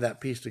I wanted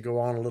that piece to go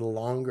on a little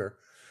longer.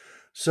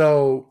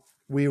 So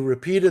we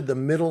repeated the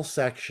middle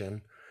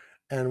section,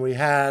 and we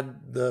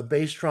had the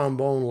bass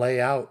trombone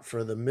lay out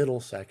for the middle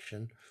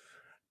section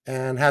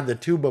and had the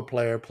tuba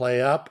player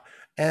play up,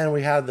 and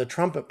we had the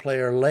trumpet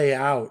player lay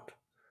out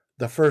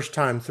the first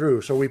time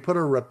through. So we put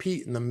a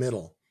repeat in the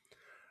middle.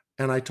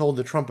 And I told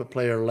the trumpet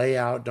player, lay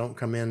out, don't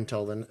come in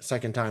till the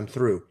second time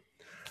through.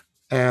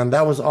 And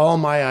that was all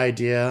my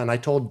idea. And I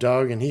told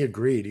Doug, and he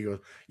agreed. He goes,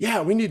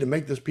 yeah, we need to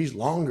make this piece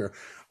longer.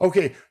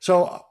 Okay,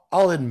 so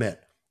I'll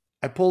admit,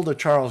 I pulled a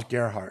Charles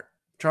Gerhardt.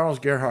 Charles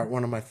Gerhardt,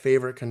 one of my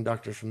favorite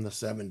conductors from the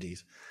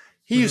 70s.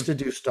 He used to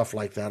do stuff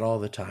like that all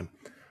the time.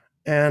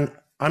 And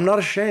I'm not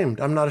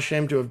ashamed. I'm not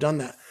ashamed to have done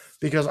that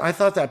because I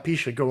thought that piece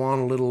should go on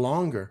a little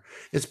longer.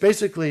 It's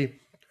basically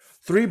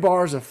 3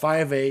 bars of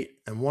 5/8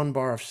 and 1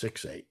 bar of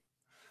 6/8.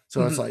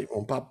 So it's like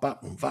boom bop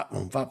bop boom bop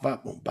boom bop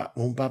bop boom bop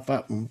boom bop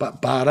bop boom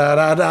bop ba da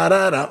da da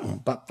da da boom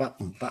bop bop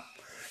boom bop.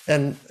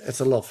 And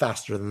it's a little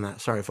faster than that.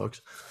 Sorry,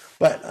 folks.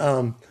 But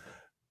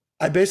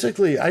I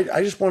basically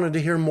I just wanted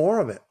to hear more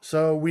of it.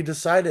 So we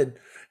decided,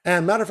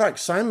 and matter of fact,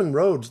 Simon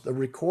Rhodes, the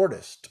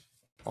recordist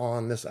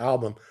on this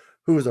album,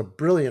 who was a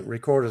brilliant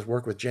recordist,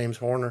 worked with James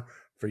Horner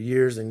for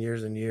years and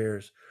years and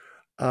years.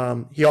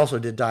 He also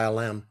did Dial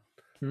M,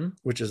 Hmm.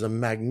 which is a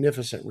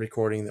magnificent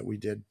recording that we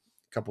did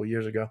a couple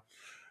years ago.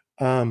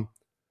 Um,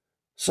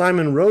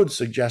 Simon Rhodes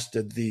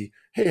suggested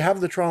hey,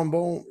 have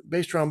the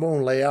bass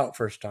trombone lay out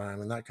first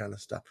time and that kind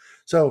of stuff.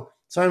 So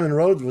Simon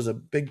Rhodes was a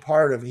big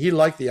part of, he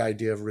liked the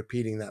idea of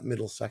repeating that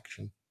middle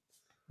section.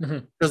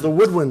 Mm-hmm. Because the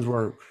woodwinds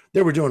were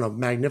doing a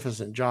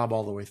magnificent job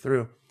all the way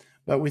through.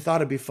 But we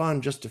thought it'd be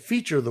fun just to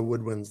feature the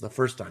woodwinds the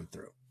first time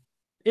through.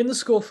 In the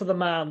score for The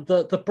Man,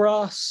 the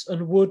brass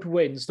and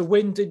woodwinds, the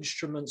wind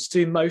instruments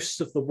do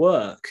most of the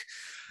work.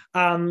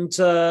 And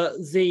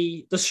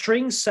the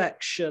string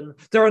section,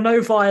 there are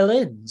no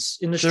violins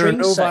in the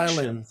string section.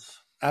 Violins.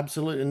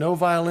 Absolutely no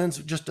violins,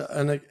 just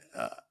a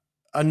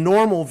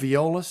normal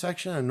viola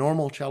section, a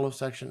normal cello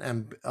section,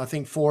 and I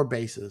think 4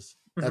 basses.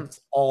 Mm-hmm. That's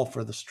all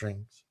for the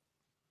strings.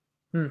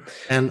 Mm.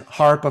 And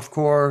harp, of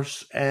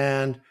course.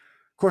 And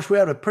of course, we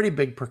had a pretty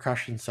big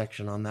percussion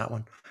section on that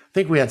one. I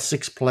think we had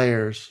 6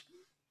 players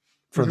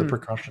for the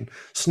percussion.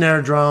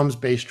 Snare drums,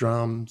 bass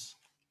drums,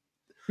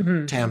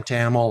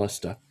 tam-tam, all this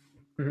stuff.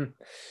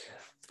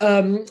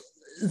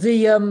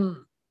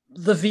 The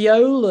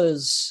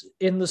violas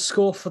in the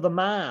score for The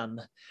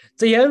Man,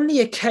 they only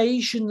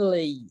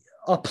occasionally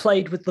are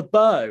played with the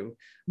bow.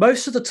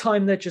 Most of the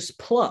time, they're just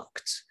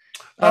plucked.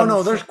 Oh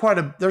no, there's quite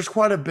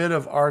a bit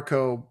of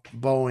arco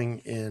bowing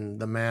in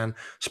The Man,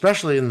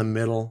 especially in the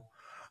middle.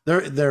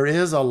 There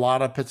is a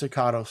lot of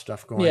pizzicato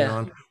stuff going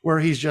on where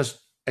he's just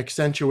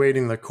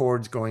accentuating the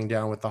chords going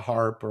down with the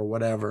harp or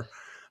whatever.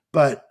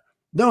 But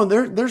no,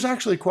 there's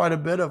actually quite a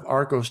bit of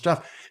arco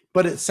stuff.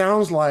 But it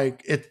sounds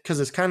like it because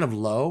it's kind of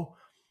low.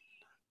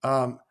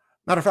 Matter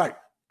of fact,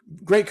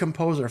 great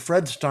composer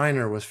Fred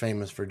Steiner was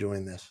famous for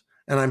doing this,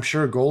 and I'm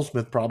sure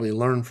Goldsmith probably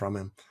learned from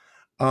him.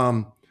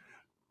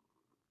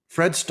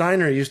 Fred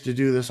Steiner used to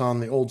do this on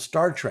the old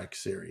Star Trek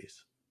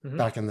series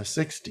back in the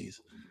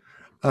 60s,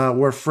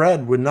 where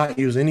Fred would not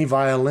use any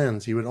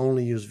violins. He would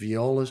only use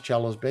violas,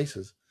 cellos,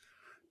 basses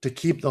to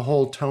keep the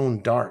whole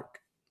tone dark.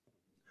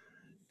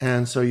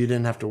 And so you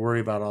didn't have to worry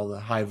about all the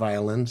high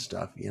violin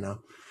stuff,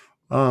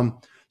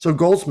 So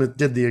Goldsmith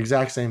did the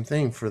exact same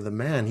thing for The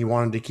Man. He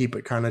wanted to keep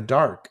it kind of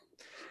dark.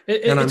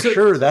 And I'm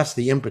sure that's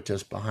the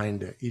impetus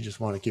behind it. You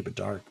just want to keep it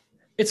dark.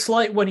 It's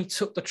like when he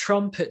took the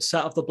trumpets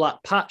out of the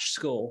Black Patch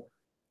score.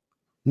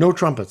 No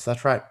trumpets,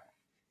 that's right.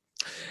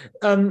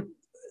 In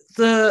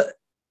the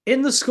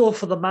score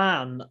for The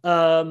Man,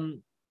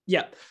 the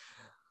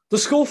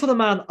score for The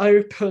Man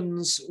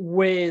opens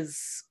with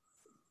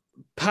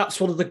perhaps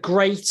one of the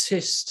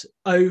greatest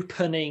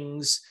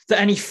openings that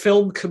any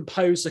film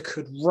composer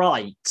could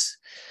write.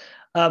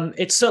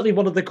 It's certainly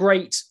one of the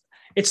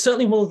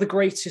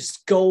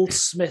greatest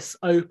Goldsmith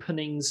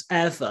openings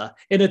ever,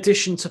 in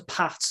addition to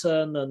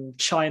Patton and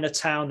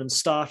Chinatown and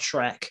Star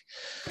Trek.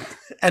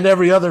 And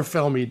every other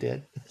film he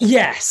did.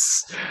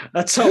 Yes,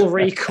 a Total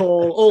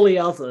Recall, all the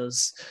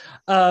others.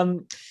 I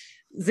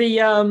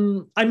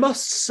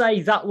must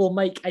say that will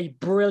make a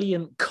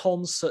brilliant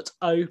concert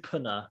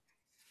opener.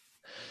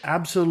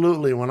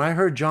 Absolutely. When I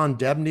heard John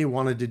Debney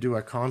wanted to do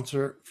a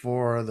concert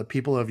for the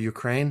people of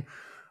Ukraine,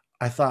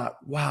 I thought,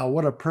 wow,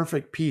 what a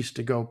perfect piece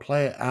to go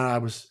play.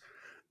 And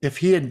if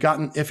he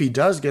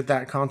does get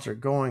that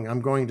concert going,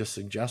 I'm going to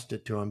suggest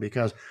it to him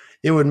because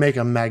it would make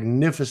a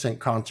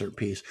magnificent concert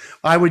piece.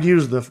 I would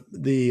use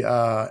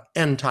the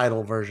end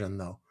title version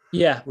though.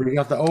 Yeah. Where you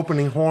got the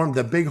opening horn,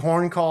 the big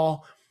horn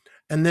call,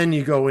 and then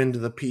you go into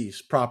the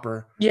piece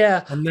proper.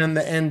 Yeah. And then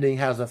the ending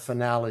has a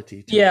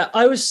finality to it.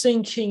 I was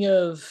thinking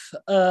of,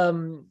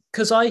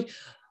 because I'm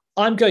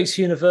going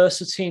to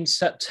university in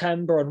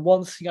September, and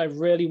one thing I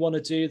really want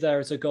to do there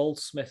is a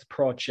Goldsmith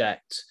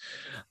project.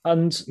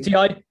 And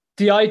the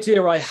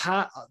idea I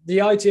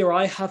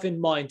have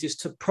in mind is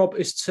to,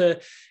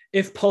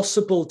 if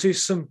possible, do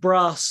some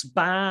brass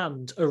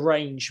band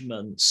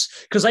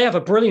arrangements, because they have a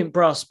brilliant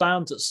brass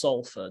band at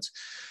Salford.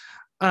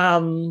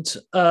 And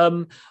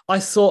I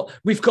thought,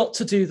 we've got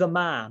to do The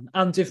Man,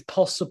 and if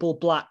possible,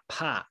 Black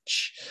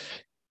Patch.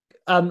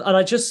 And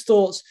I just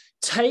thought,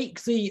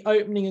 take the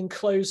opening and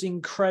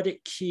closing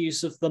credit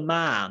cues of The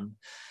Man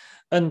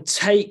and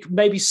take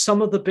maybe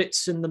some of the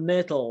bits in the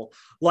middle,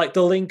 like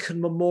the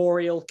Lincoln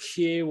Memorial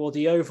cue or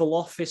the Oval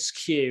Office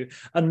cue,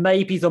 and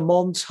maybe the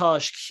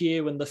montage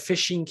cue and the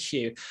fishing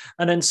cue,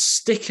 and then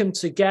stick them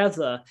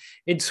together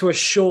into a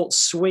short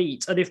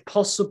suite. And if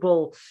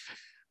possible,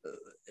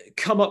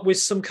 come up with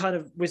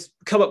segues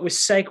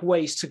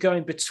to go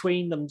in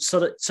between them so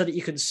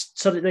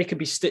that they can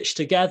be stitched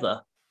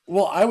together.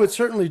 Well, I would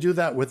certainly do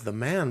that with The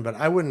Man, but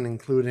I wouldn't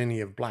include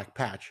any of Black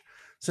Patch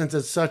since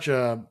it's such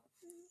a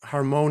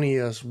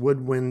harmonious,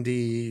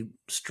 woodwindy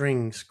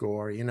string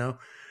score,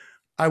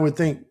 I would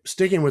think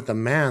sticking with The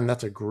Man,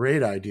 that's a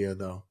great idea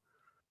though.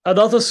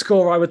 Another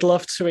score I would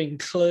love to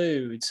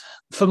include,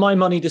 for my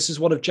money, this is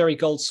one of Jerry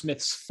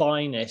Goldsmith's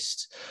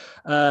finest.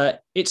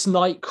 It's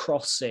Night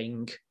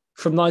Crossing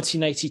from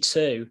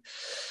 1982.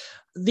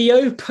 The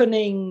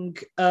opening,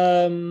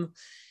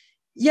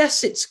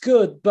 yes, it's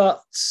good,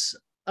 but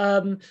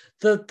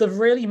the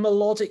really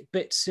melodic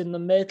bits in the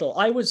middle.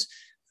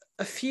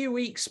 a few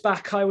weeks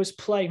back, I was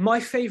playing. My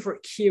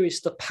favorite cue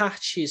is the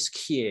Patches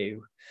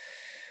cue,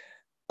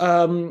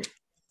 um,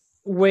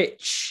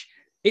 which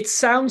it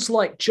sounds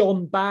like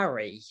John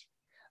Barry.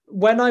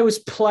 When I was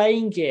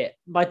playing it,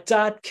 my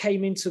dad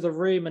came into the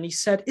room and he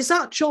said, "Is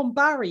that John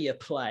Barry you're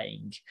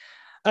playing?"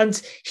 And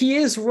he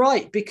is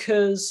right,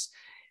 because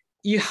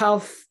you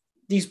have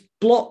these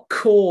block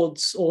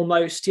chords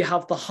almost. You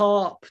have the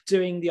harp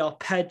doing the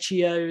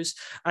arpeggios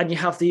and you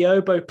have the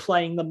oboe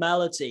playing the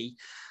melody.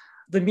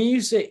 The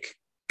music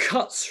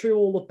cuts through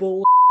all the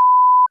bull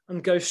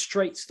and goes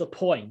straight to the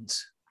point.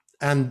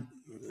 And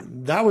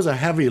that was a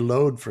heavy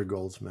load for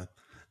Goldsmith.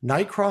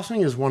 Night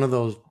Crossing is one of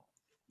those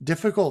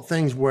difficult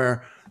things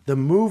where the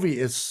movie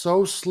is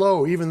so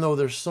slow, even though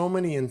there's so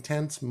many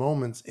intense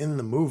moments in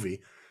the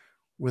movie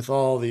with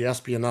all the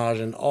espionage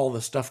and all the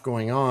stuff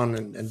going on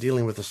and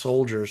dealing with the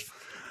soldiers.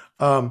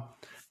 Though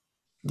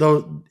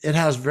it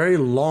has very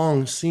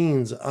long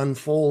scenes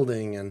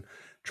unfolding and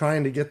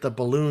trying to get the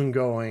balloon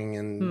going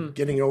and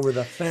getting over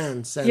the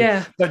fence.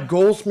 And, but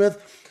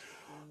Goldsmith,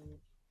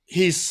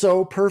 he's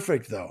so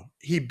perfect, though.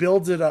 He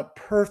builds it up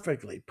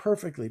perfectly,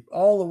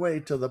 all the way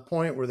to the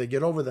point where they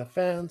get over the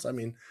fence. I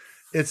mean,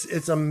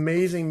 it's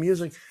amazing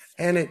music.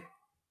 And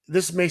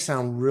this may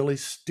sound really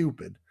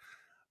stupid,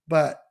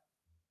 but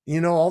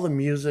all the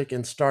music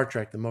in Star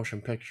Trek, the motion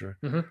picture,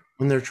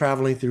 when they're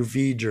traveling through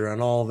V'Ger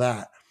and all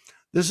that.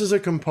 This is a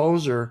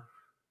composer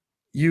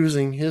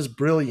using his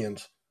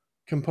brilliance,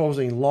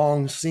 composing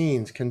long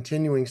scenes,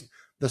 continuing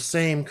the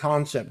same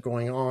concept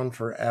going on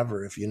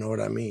forever, if you know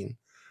what I mean.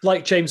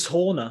 Like James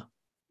Horner.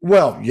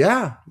 Well,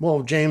 yeah.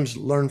 Well, James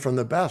learned from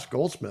the best,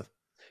 Goldsmith.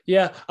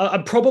 Yeah,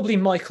 and probably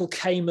Michael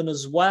Kamen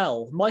as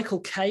well.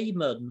 Michael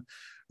Kamen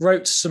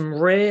wrote some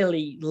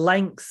really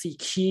lengthy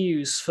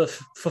cues for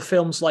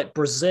films like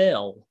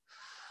Brazil.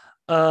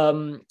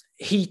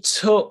 He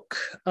took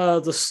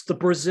the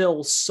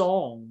Brazil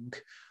song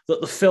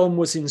that the film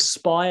was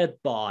inspired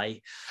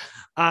by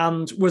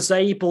and was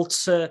able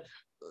to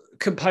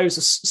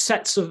compose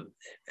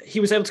he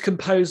was able to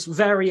compose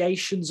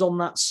variations on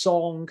that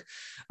song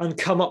and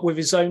come up with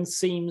his own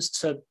themes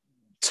to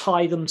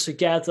tie them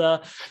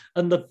together.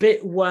 And the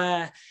bit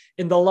where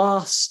in the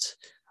last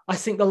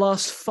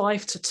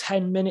 5 to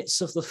 10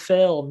 minutes of the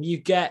film, you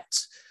get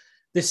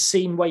this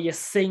scene where you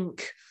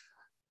think,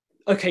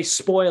 okay,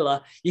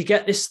 spoiler, you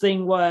get this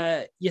thing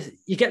where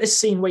you get this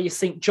scene where you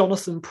think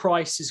Jonathan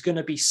Pryce is going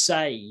to be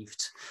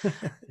saved.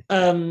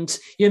 And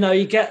you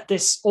get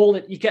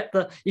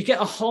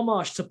a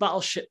homage to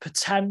Battleship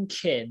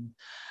Potemkin.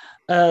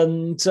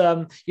 And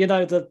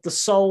the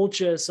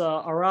soldiers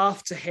are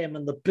after him,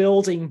 and the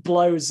building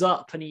blows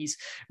up, and he's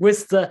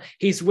with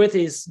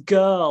his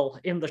girl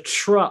in the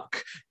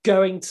truck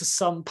going to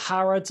some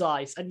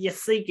paradise, and you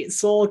think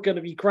it's all going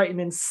to be great, and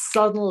then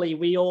suddenly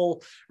we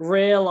all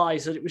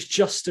realize that it was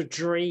just a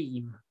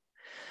dream.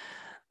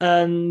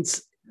 And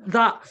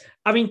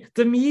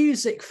the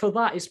music for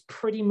that is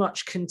pretty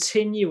much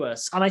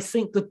continuous. And I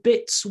think the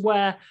bits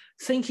where,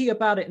 thinking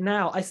about it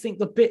now, I think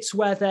the bits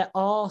where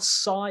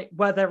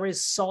there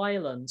is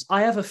silence,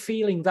 I have a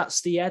feeling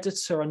that's the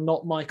editor and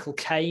not Michael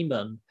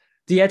Kamen.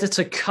 The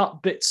editor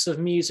cut bits of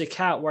music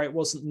out where it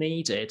wasn't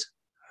needed.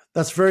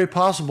 That's very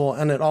possible.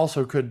 And it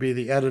also could be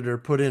the editor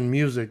put in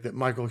music that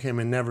Michael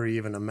Kamen never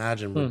even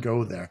imagined would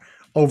go there,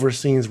 over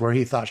scenes where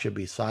he thought should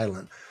be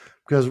silent.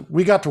 Because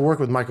we got to work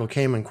with Michael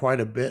Kamen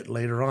quite a bit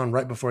later on,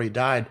 right before he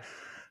died.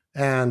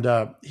 And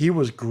he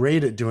was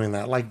great at doing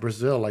that. Like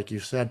Brazil, like you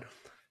said,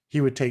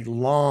 he would take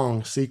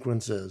long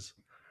sequences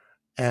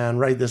and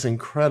write this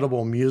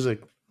incredible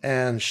music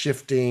and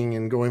shifting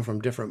and going from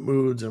different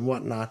moods and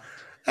whatnot,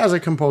 as a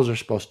composer's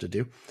supposed to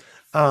do.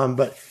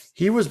 But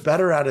he was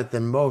better at it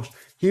than most.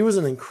 He was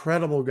an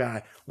incredible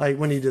guy. Like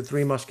when he did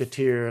Three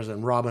Musketeers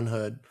and Robin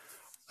Hood,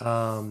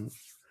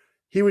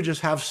 he would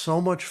just have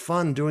so much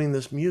fun doing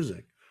this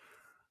music.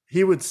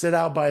 He would sit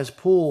out by his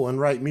pool and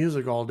write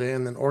music all day,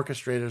 and then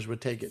orchestrators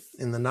would take it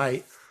in the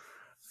night.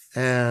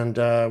 And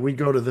we'd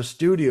go to the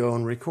studio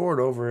and record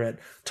over at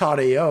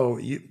Todd A.O.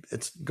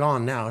 It's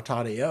gone now,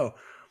 Todd A.O.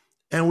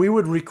 And we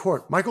would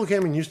record. Michael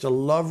Kamen used to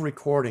love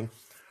recording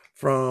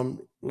from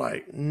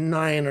like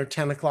 9 or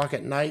 10 o'clock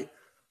at night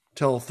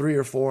till 3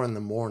 or 4 in the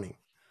morning.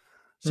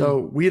 So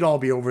we'd all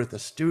be over at the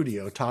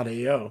studio, Todd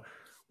A.O.,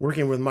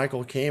 working with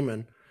Michael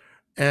Kamen.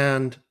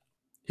 And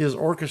his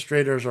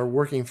orchestrators are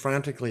working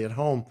frantically at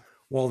home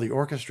while the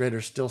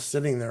orchestrator's still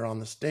sitting there on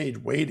the stage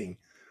waiting.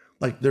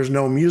 Like there's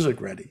no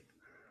music ready.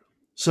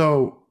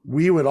 So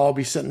we would all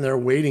be sitting there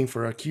waiting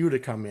for a cue to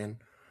come in,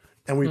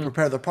 and we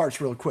prepare the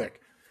parts real quick.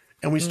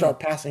 And we start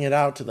passing it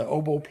out to the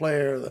oboe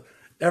player,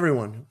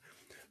 everyone.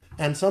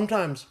 And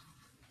sometimes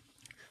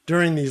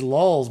during these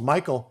lulls,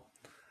 Michael,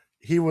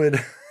 he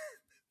would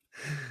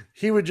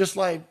just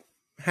like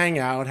hang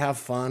out, have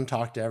fun,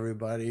 talk to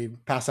everybody,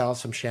 pass out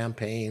some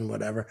champagne,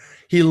 whatever.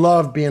 He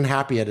loved being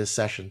happy at his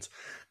sessions.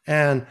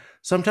 And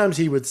sometimes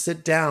he would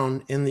sit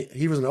down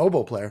he was an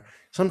oboe player.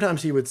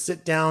 Sometimes he would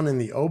sit down in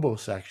the oboe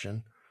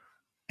section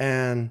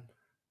and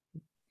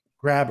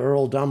grab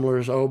Earl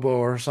Dumler's oboe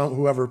or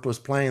whoever was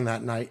playing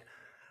that night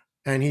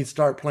and he'd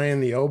start playing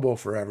the oboe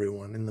for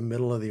everyone in the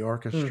middle of the Mm.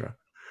 orchestra,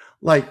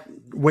 like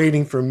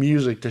waiting for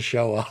music to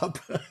show up.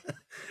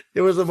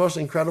 It was the most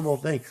incredible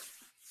thing.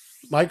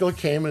 Michael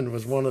Kamen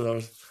was one of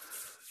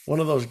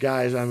those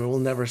guys. I mean, we'll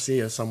never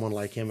see someone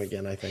like him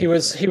again, I He think.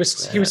 was he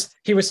was he was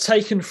he was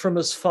taken from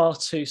us far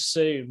too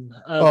soon.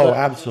 Oh,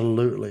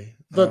 absolutely.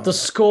 The Oh my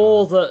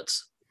score God. that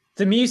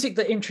the music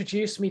that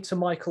introduced me to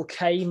Michael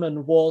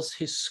Kamen was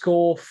his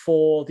score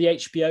for the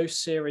HBO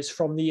series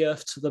From the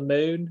Earth to the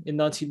Moon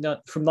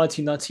from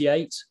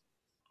 1998.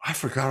 I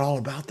forgot all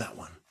about that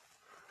one.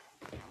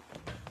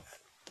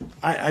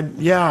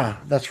 Yeah,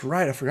 that's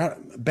right. I forgot.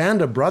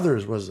 Band of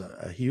Brothers was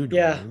a huge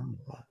one. I Yeah, remember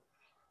that.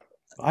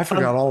 I and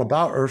forgot all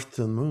about Earth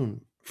to the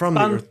Moon. From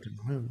the and Earth to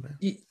the Moon, man.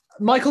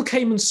 Michael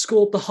Kamen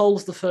scored the whole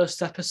of the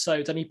first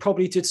episode, and he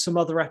probably did some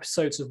other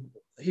episodes of.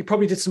 He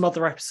probably did some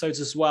other episodes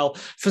as well.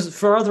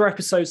 For other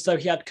episodes, though,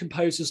 he had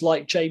composers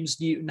like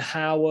James Newton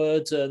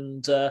Howard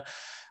and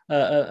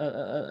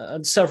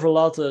several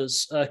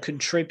others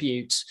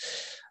contribute.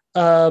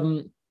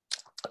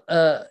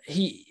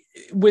 He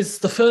with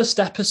the first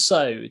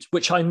episode,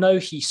 which I know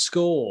he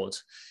scored.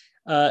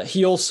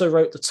 He also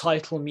wrote the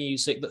title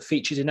music that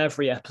featured in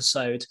every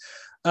episode.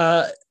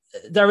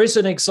 There is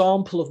an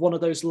example of one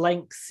of those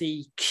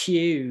lengthy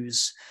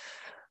cues.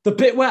 The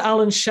bit where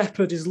Alan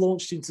Shepard is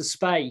launched into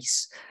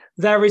space,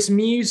 there is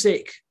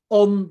music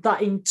on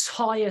that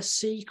entire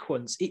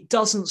sequence. It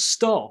doesn't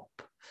stop.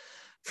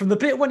 From the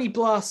bit when he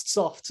blasts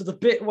off to the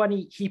bit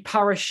when he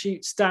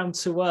parachutes down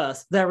to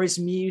Earth, there is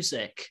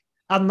music.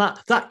 And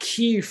that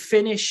cue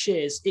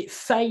finishes, it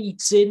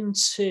fades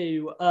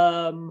into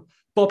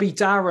Bobby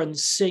Darin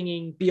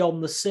singing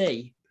Beyond the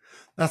Sea.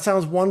 That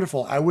sounds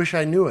wonderful. I wish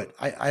I knew it.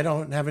 I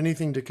don't have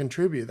anything to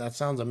contribute. That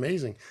sounds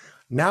amazing.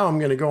 Now I'm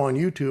going to go on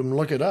YouTube and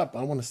look it up.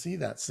 I want to see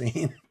that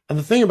scene. And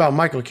the thing about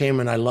Michael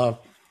Kamen I love,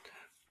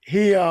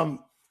 I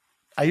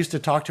used to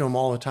talk to him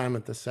all the time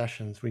at the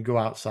sessions. We go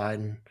outside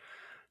and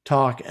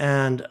talk,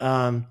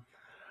 and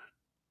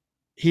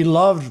he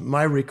loved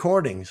my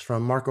recordings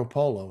from Marco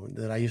Polo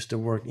that I used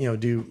to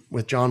do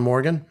with John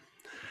Morgan.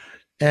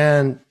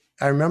 And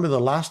I remember the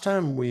last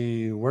time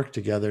we worked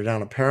together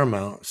down at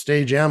Paramount,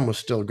 Stage M was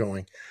still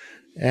going.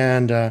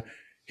 And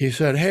he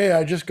said, "Hey,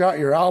 I just got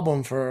your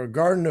album for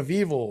Garden of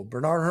Evil,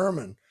 Bernard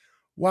Herrmann.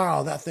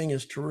 Wow, that thing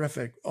is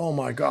terrific. Oh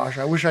my gosh,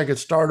 I wish I could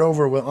start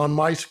over on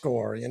my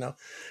score,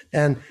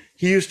 And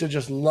he used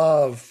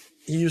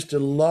to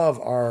love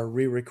our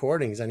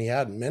re-recordings, and he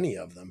had many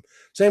of them.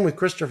 Same with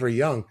Christopher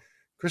Young.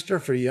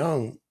 Christopher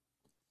Young,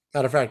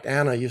 matter of fact,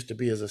 Anna used to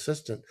be his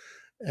assistant,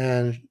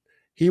 and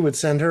he would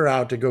send her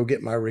out to go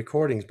get my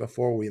recordings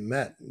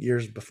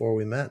years before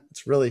we met.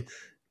 It's really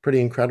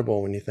pretty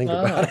incredible when you think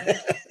about it.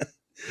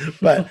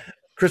 But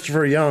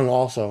Christopher Young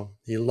also,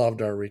 he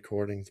loved our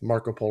recordings,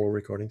 Marco Polo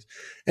recordings.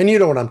 And you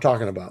know what I'm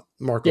talking about,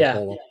 Marco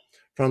Polo.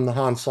 From the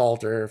Hans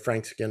Salter,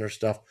 Frank Skinner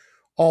stuff,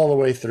 all the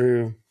way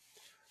through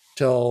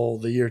till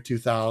the year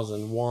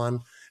 2001.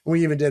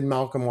 We even did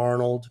Malcolm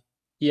Arnold.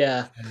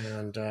 Yeah.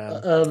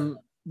 And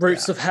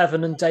Roots of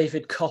Heaven and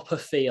David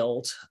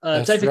Copperfield.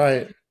 That's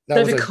right.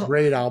 That was a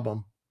great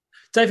album.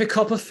 David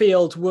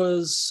Copperfield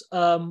was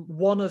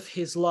one of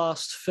his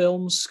last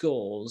film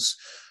scores.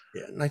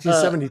 Yeah,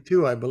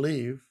 1972, I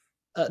believe.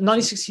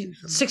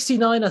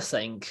 1969, I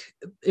think,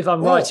 if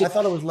I'm right. I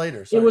thought it was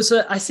later.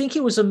 Sorry. I think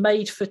it was a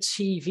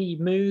made-for-TV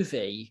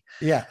movie.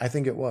 Yeah, I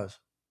think it was.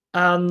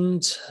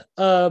 And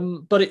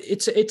but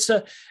it's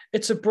a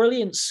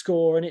brilliant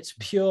score, and it's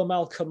pure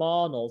Malcolm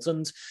Arnold.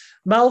 And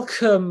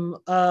Malcolm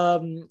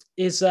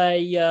is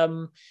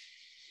I'm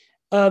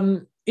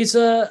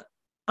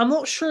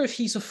not sure if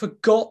he's a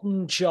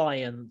forgotten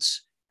giant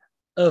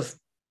of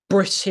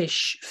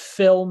British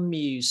film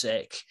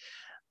music,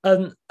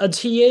 and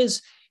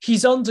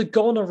he's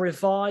undergone a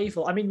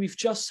revival. I mean, we've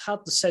just had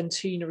the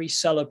centenary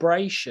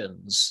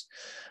celebrations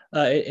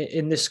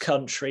in this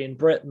country, in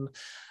Britain.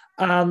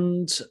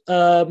 And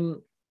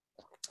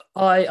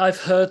I've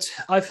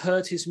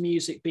heard his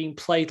music being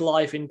played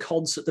live in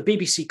concert. The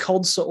BBC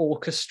Concert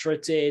Orchestra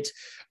did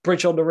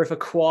Bridge on the River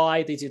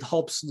Kwai. They did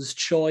Hobson's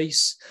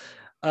Choice,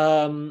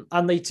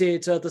 and they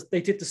did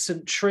the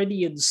St.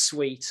 Trinian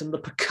Suite. And the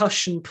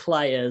percussion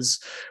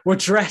players were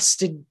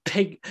dressed in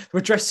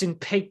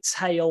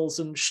pigtails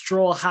and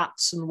straw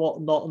hats and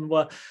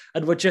whatnot,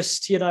 and were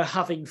just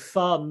having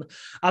fun.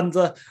 And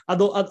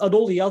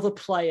all the other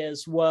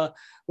players were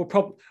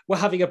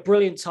having a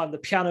brilliant time. The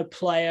piano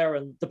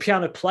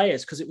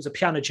players, because it was a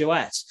piano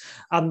duet,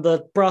 and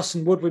the brass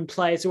and woodwind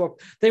players,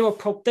 they were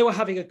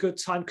having a good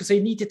time because they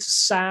needed to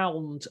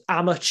sound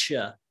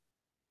amateur.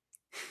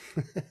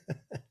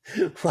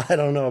 Well, I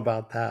don't know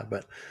about that,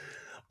 but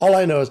all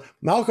I know is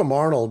Malcolm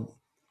Arnold,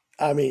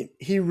 I mean,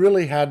 he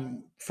really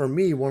had, for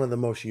me, one of the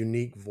most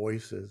unique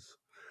voices.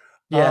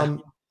 Yeah.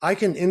 I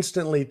can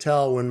instantly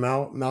tell when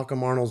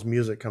Malcolm Arnold's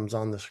music comes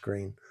on the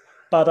screen.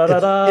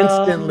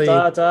 Instantly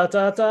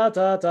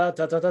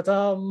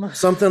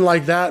something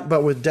like that,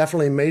 but with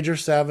definitely major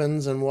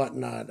sevens and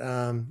whatnot,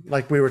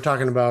 like we were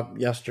talking about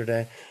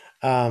yesterday.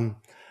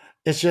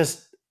 It's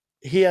just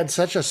he had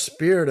such a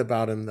spirit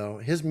about him, though.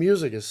 His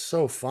music is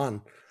so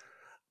fun.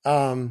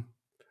 Um,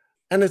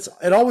 and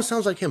it always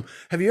sounds like him.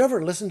 Have you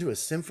ever listened to his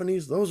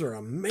symphonies? Those are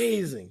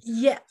amazing.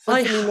 Yeah,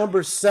 Symphony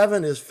number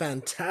 7 is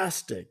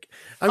fantastic.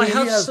 I I mean,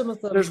 have some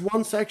of there's them.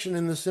 one section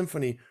in the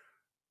symphony,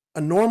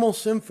 a normal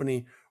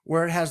symphony,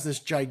 where it has this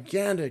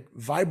gigantic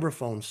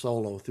vibraphone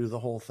solo through the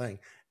whole thing.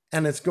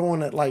 And it's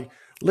going at like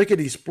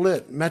lickety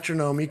split,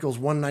 metronome equals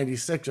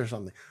 196 or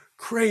something.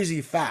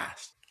 Crazy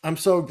fast. I'm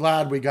so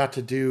glad we got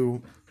to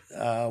do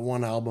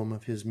one album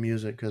of his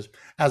music because,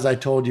 as I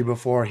told you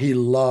before, he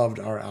loved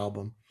our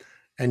album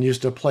and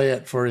used to play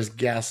it for his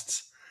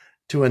guests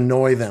to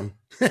annoy them.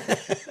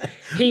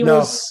 He no,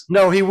 was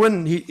no, he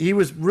wouldn't. He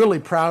was really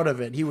proud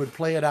of it. He would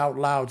play it out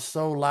loud,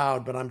 so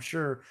loud, but I'm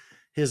sure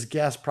his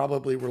guests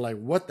probably were like,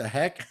 "What the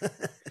heck?"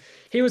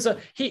 he was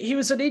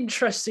an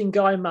interesting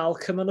guy,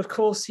 Malcolm, and of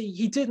course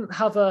he didn't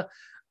have a.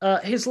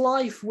 His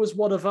life was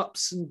one of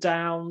ups and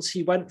downs.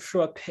 He went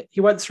through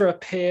a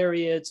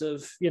period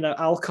of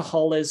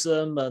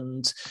alcoholism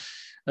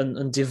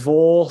and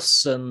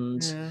divorce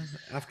and Yeah,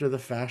 after the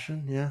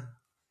fashion, yeah.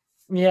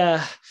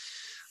 yeah,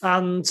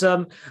 and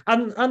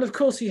of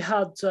course he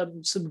had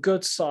some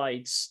good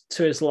sides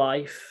to his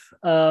life.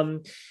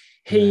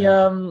 He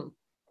Yeah.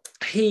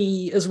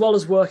 he, as well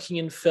as working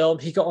in film,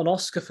 he got an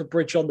Oscar for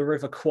Bridge on the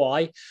River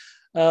Kwai,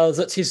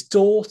 that his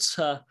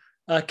daughter,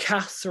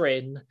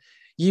 Catherine,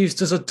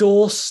 used as a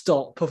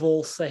doorstop of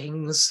all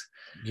things.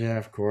 Yeah,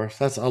 of course.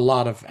 That's a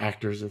lot of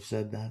actors have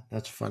said that.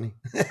 That's funny.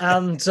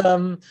 And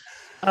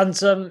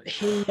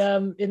he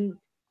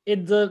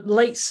in the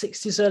late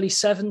 60s, early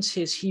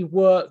 70s, he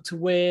worked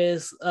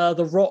with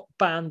the rock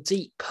band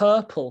Deep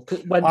Purple.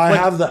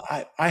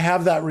 I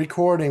have that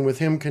recording with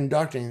him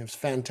conducting. It's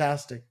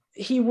fantastic.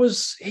 He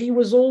was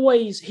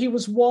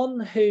one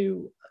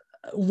who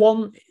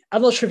one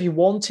I'm not sure if he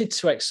wanted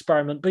to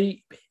experiment, but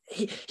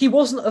he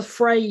wasn't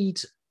afraid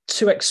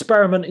to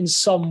experiment in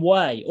some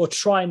way or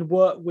try and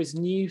work with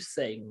new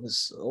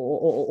things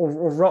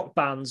or rock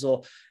bands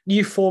or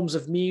new forms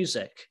of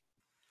music.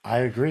 I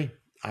agree.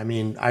 I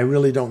mean, I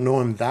really don't know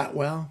him that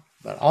well,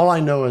 but all I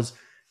know is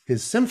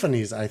his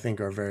symphonies, I think,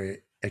 are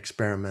very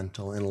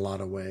experimental in a lot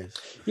of ways.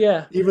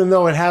 Yeah. Even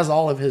though it has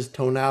all of his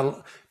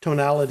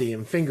tonality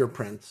and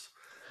fingerprints,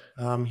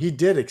 he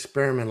did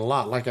experiment a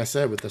lot. Like I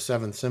said, with the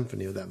Seventh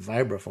Symphony, with that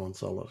vibraphone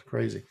solo, it's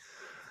crazy.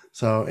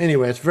 So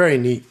anyway, it's very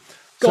neat.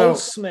 So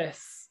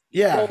Goldsmith.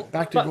 yeah,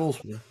 back to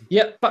Goldsmith.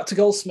 Yep, back to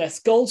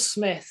Goldsmith.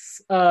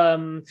 Goldsmith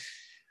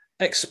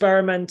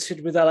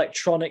experimented with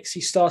electronics.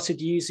 He started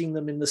using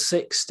them in the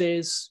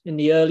 60s, in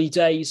the early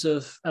days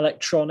of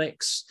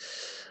electronics.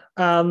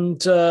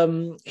 And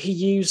he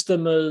used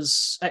them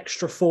as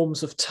extra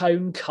forms of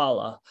tone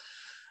color.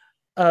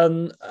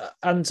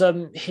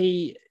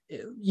 He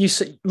you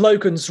see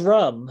Logan's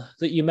Run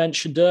that you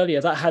mentioned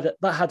earlier that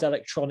had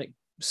electronic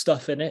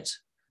stuff in it.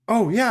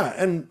 Oh yeah,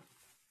 and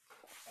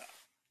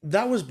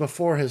that was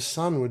before his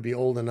son would be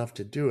old enough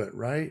to do it,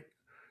 right?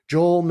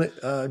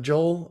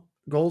 Joel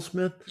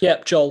Goldsmith.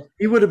 Yep, Joel.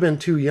 He would have been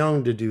too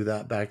young to do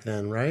that back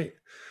then, right?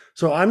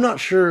 So I'm not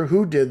sure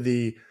who did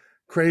the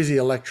crazy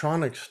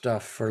electronic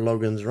stuff for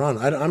Logan's Run.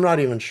 I'm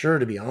not even sure,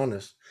 to be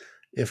honest,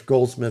 if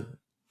Goldsmith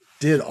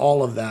did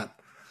all of that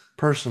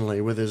personally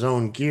with his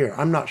own gear.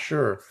 I'm not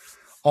sure.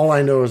 All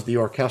I know is the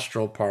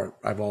orchestral part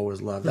I've always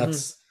loved.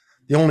 That's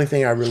the only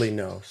thing I really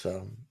know.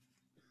 So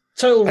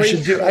Total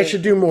I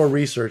should do more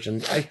research,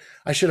 and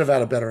I should have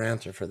had a better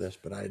answer for this,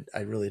 but I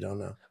really don't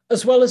know.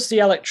 As well as the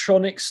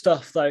electronic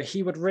stuff, though,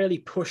 he would really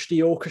push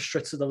the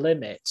orchestra to the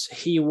limit.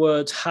 He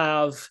would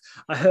have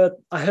I heard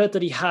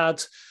that he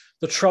had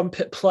the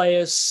trumpet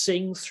players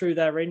sing through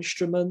their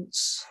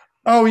instruments.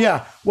 Oh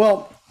yeah.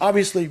 Well,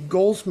 obviously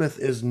Goldsmith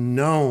is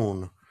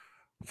known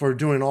for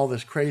doing all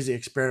this crazy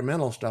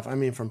experimental stuff. I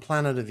mean, from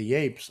Planet of the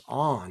Apes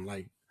on,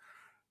 like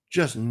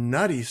just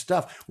nutty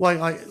stuff.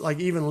 Like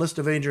even List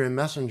of Adrian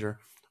Messenger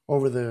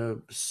over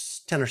the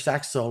tenor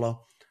sax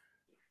solo.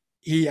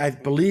 He, I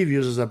believe,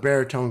 uses a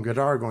baritone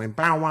guitar going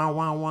bow wow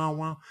wow wow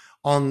wow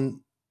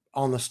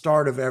on the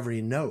start of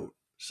every note.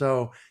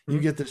 So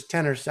you get this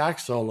tenor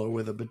sax solo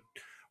with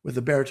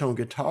a baritone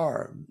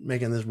guitar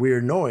making this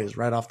weird noise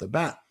right off the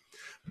bat.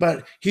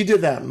 But he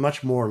did that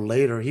much more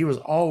later. He was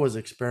always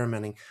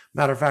experimenting.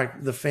 Matter of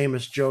fact, the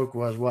famous joke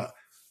was what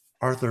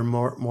Arthur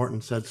Morton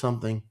said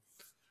something.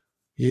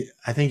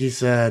 I think he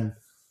said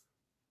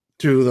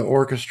to the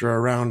orchestra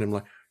around him,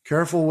 like,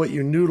 "Careful what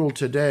you noodle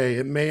today.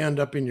 It may end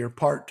up in your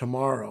part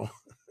tomorrow."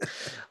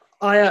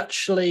 I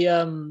actually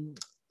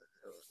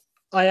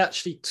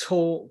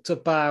talked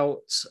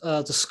about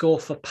the score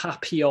for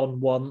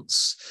Papillon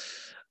once.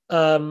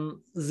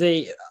 When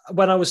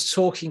I was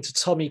talking to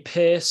Tommy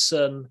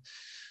Pearson,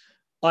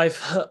 I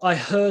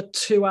heard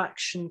two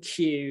action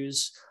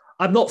cues.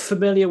 I'm not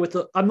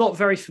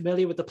very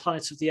familiar with the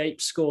Planet of the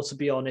Apes score, to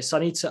be honest. I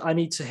need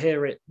to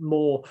hear it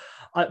more.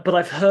 But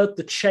I've heard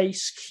the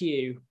chase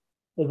cue,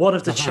 or one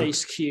of the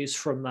chase cues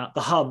from that,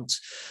 the hunt.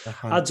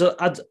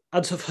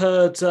 I'd have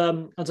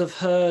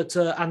heard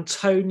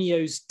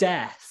Antonio's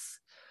death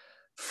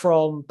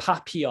from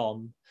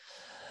Papillon.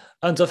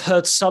 and I've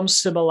heard some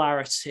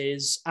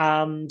similarities.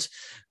 And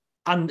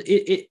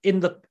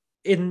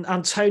in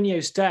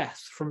Antonio's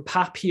death from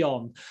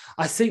Papillon,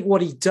 I think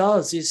what he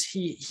does is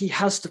he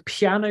has the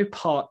piano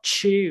part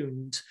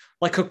tuned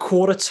like a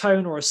quarter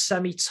tone or a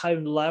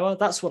semitone lower.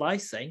 That's what I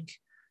think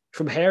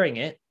from hearing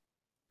it.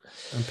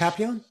 And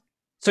Papillon?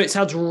 So it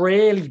sounds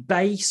really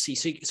bassy.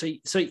 So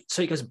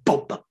it goes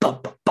bum bum bum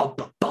bum bum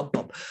bum bum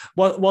bum.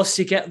 Whilst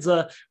you get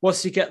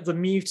the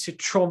muted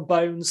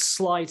trombones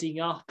sliding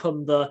up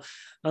and the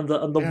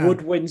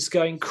woodwinds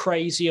going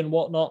crazy and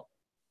whatnot.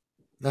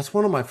 That's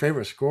one of my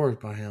favorite scores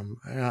by him.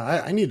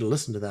 I need to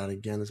listen to that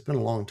again. It's been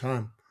a long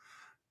time.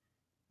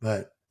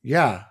 But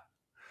yeah,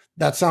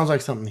 that sounds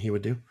like something he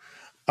would do.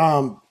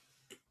 I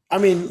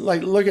mean,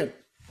 like, look at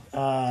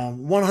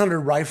 100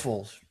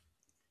 Rifles.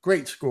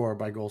 Great score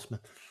by Goldsmith.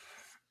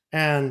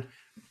 And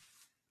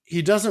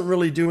he doesn't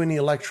really do any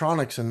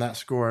electronics in that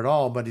score at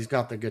all, but he's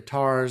got the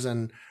guitars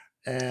and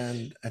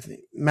I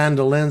think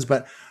mandolins,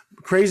 but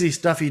crazy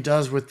stuff he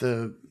does with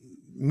the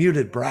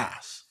muted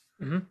brass.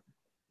 Mm-hmm.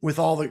 With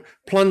all the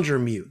plunger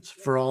mutes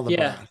for all the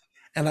brass.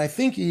 And I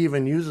think he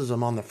even uses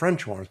them on the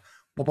French horns.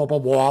 Wop, wop,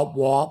 wop, wop,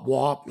 wop,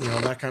 wop,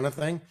 that kind of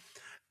thing.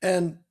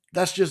 And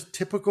that's just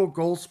typical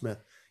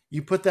Goldsmith.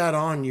 You put that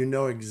on, you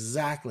know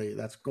exactly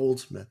that's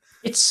Goldsmith.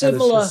 It's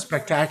similar. It's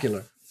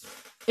spectacular.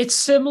 It's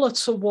similar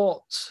to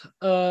what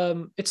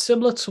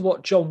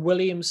John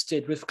Williams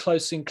did with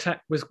Close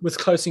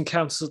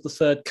Encounters of the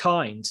Third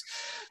Kind.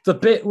 The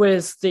bit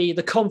with the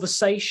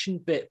conversation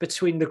bit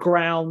between the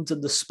ground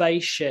and the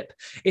spaceship,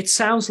 it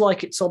sounds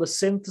like it's on a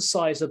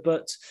synthesizer,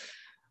 but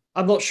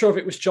I'm not sure if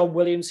it was John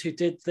Williams who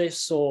did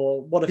this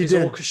or one of his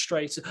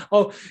orchestrators.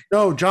 Oh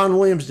no, John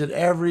Williams did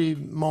every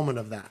moment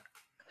of that.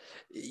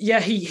 Yeah,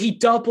 he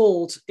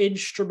doubled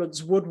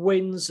instruments,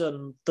 woodwinds,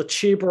 and the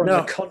tuba and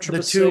the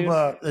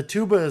contrabassoon. The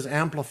tuba is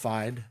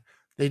amplified.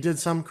 They did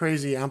some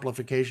crazy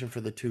amplification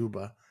for the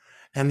tuba.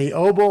 And the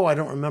oboe, I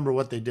don't remember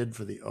what they did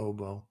for the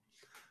oboe.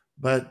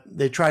 But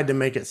they tried to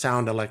make it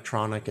sound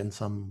electronic in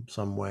some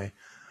way.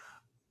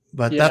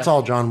 But that's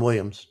all John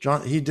Williams.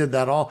 He did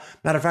that all.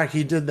 Matter of fact,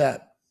 he did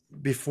that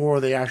before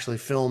they actually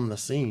filmed the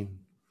scene.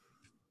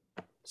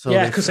 So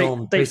because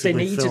they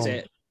needed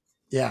it.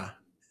 Yeah.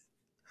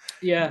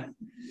 Yeah.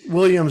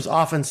 Williams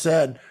often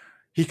said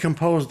he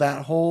composed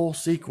that whole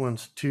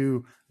sequence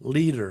to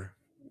Leader,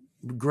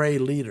 gray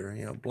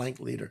Leader, blank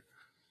Leader.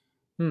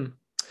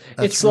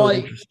 It's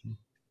really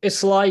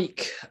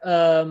like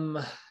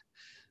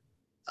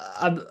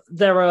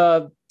there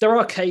are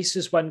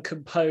cases when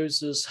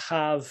composers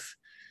have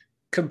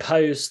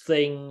composed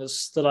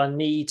things that are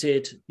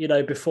needed,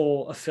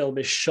 before a film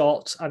is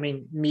shot. I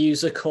mean,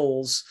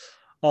 musicals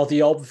are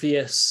the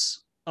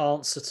obvious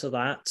answer to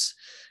that,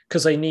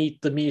 because they need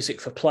the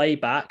music for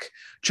playback.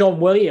 John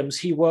Williams,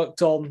 he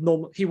worked on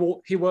Norman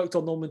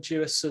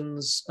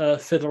Jewison's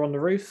Fiddler on the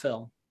Roof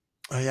film.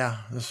 Oh yeah,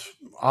 this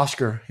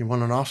Oscar. He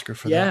won an Oscar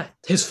for that. Yeah,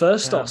 his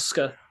first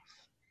Oscar.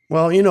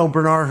 Well,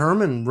 Bernard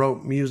Herrmann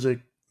wrote music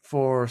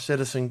for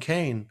Citizen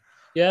Kane.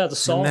 Yeah, the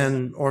song. And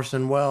then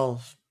Orson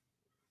Welles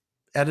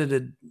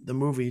edited the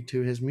movie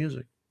to his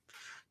music.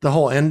 The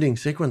whole ending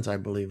sequence, I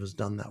believe, was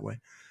done that way.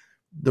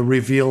 The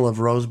reveal of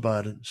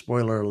Rosebud,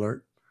 spoiler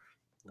alert,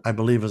 I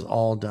believe is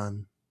all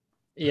done.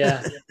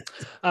 Yeah.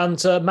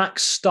 And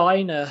Max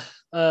Steiner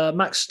was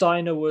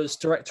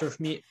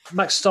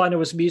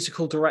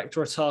musical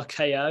director at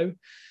RKO.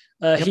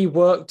 He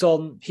worked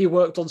on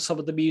some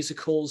of the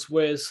musicals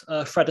with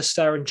Fred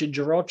Astaire and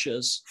Ginger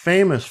Rogers.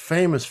 Famous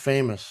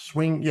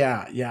swing.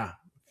 Yeah.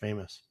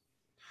 Famous.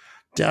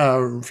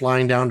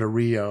 Flying Down to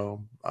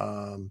Rio,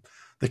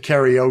 the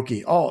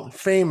karaoke, all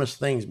famous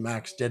things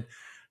Max did.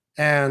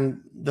 And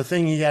the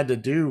thing he had to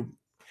do,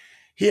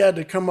 he had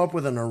to come up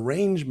with an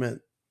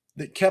arrangement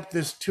that kept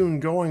this tune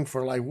going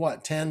for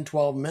 10,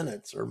 12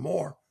 minutes or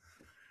more.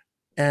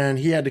 And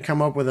he had to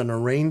come up with an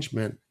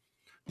arrangement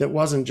that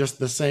wasn't just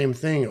the same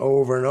thing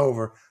over and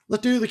over.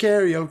 Let's do the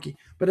karaoke,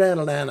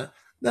 banana,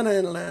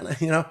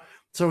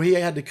 So he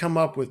had to come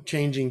up with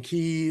changing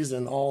keys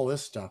and all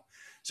this stuff.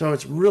 So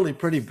it's really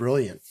pretty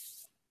brilliant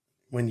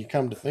when you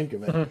come to think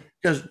of it.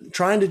 Because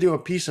trying to do a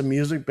piece of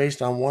music based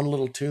on one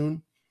little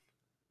tune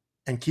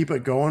and keep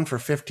it going for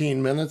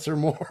 15 minutes or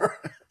more,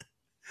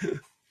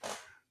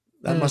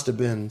 that must have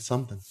been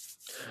something.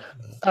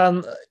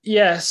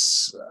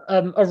 Yes,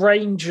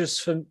 arrangers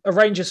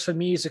for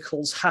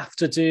musicals have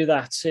to do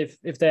that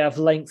if they have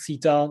lengthy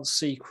dance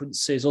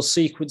sequences or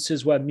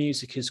sequences where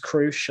music is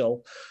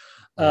crucial.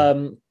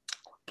 Erwin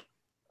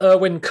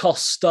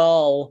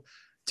Costal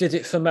did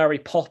it for Mary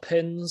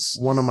Poppins.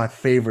 One of my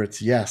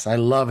favorites. Yes, I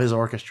love his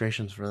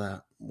orchestrations for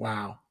that.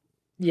 Wow.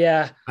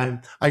 Yeah.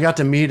 I got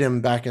to meet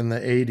him back in the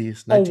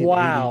 80s. Oh,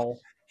 wow.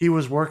 He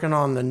was working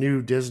on the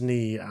new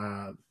Disney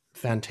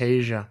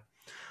Fantasia.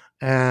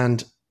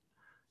 And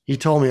he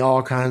told me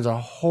all kinds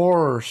of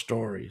horror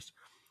stories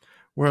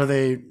where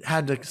they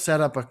had to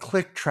set up a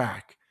click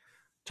track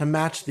to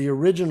match the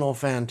original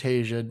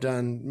Fantasia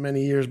done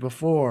many years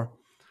before.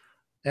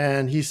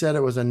 And he said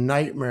it was a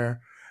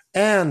nightmare.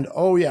 And,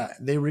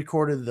 they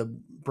recorded the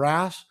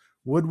brass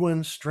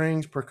woodwind,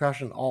 strings,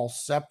 percussion, all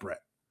separate.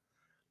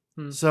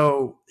 Hmm.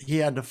 So he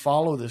had to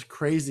follow this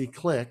crazy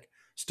click,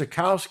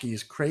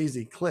 Stokowski's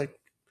crazy click,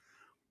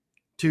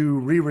 to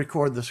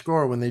re-record the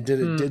score when they did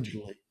it Hmm.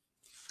 digitally.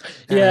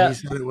 And he Yeah.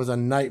 said it was a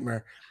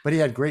nightmare, but he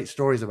had great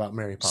stories about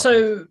Mary Poppins.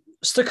 So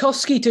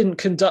Stokowski didn't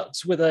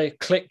conduct with a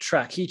click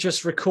track. He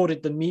just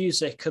recorded the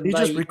music, and He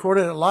just they,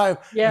 recorded it live,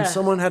 and yeah,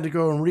 someone had to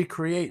go and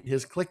recreate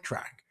his click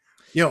track.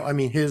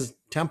 His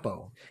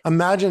tempo.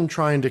 Imagine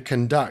trying to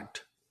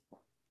conduct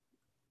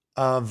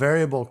a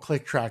variable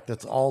click track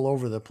that's all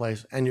over the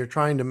place, and you're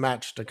trying to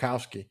match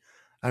Stokowski.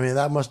 I mean,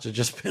 that must have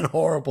just been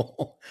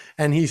horrible.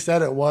 And he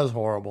said it was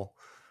horrible,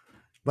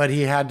 but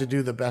he had to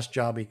do the best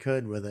job he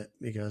could with it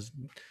because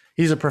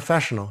he's a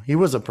professional. He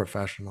was a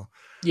professional.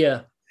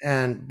 yeah,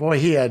 And boy,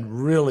 he had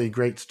really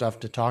great stuff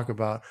to talk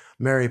about.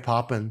 Mary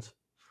Poppins,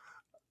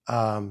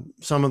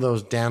 some of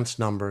those dance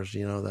numbers, the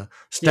yeah,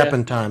 step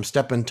in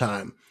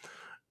time.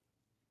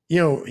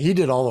 He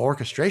did all the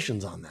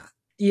orchestrations on that.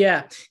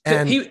 yeah.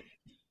 And He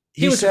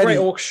he was a said great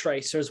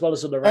orchestrator as well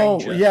as an oh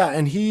arranger. yeah,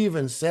 and he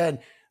even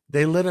said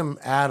they let him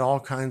add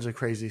all kinds of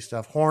crazy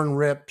stuff, horn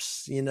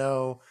rips,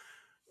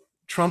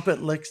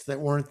 trumpet licks that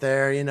weren't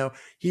there.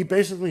 He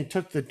basically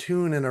took the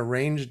tune and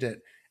arranged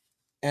it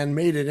and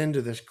made it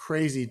into this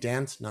crazy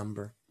dance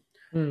number.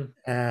 Hmm.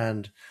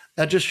 And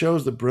that just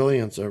shows the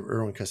brilliance of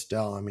Irwin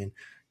Castell. I mean,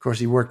 of course,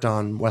 he worked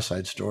on West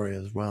Side Story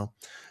as well.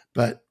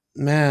 But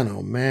man,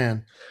 oh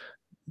man,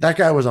 that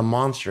guy was a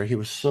monster. He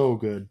was so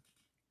good.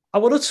 I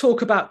want to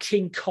talk about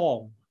King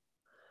Kong.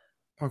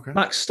 Okay.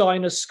 Max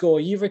Steiner's score.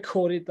 You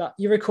recorded that.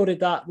 You recorded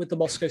that with the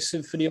Moscow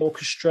Symphony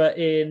Orchestra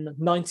in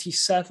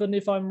 '97,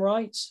 if I'm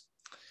right.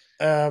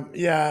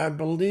 Yeah, I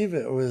believe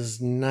it was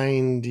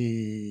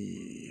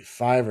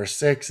 95 or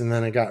 6, and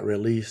then it got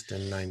released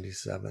in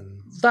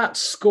 97. That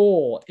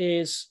score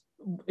is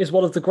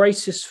one of the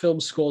greatest film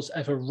scores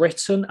ever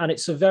written, and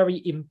it's a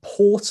very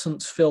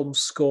important film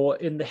score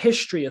in the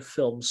history of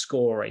film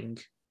scoring.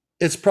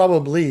 It's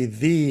probably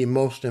the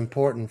most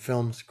important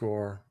film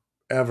score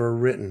ever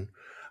written.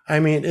 I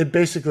mean, it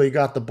basically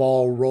got the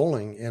ball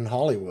rolling in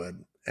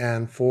Hollywood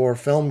and for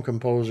film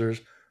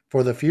composers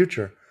for the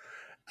future.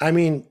 I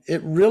mean,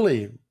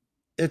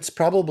 it's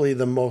probably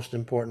the most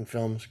important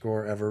film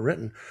score ever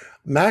written.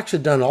 Max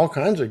had done all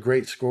kinds of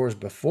great scores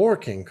before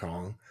King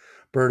Kong,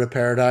 Bird of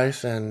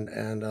Paradise,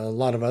 and a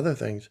lot of other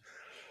things,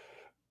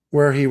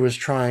 where he was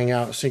trying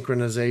out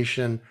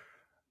synchronization,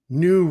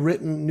 new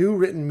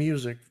written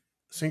music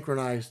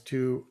synchronized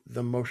to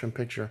the motion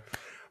picture.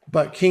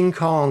 But King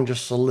Kong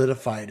just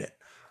solidified it.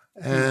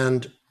 Hmm.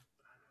 And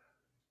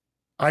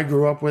I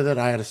grew up with it.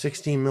 I had a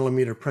 16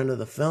 millimeter print of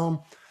the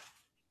film.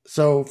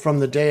 So from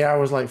the day I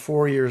was like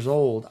 4 years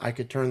old, I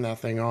could turn that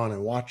thing on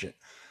and watch it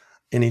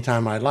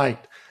anytime I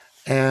liked.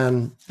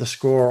 And the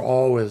score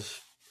always,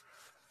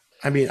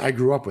 I mean, I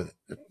grew up with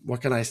it.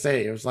 What can I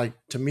say? It was like,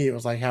 to me, it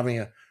was like having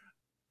a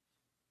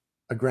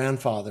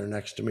grandfather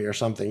next to me or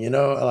something,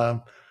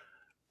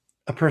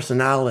 a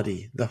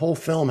personality. The whole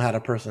film had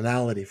a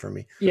personality for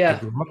me. I Yeah,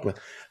 grew up with.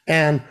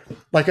 And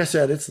like I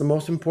said, it's the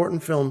most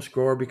important film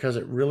score because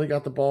it really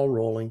got the ball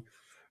rolling.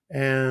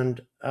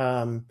 And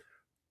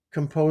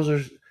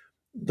composers,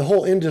 the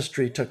whole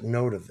industry took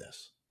note of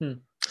this. hmm.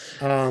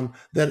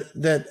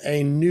 That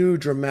a new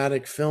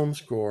dramatic film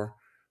score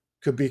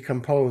could be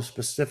composed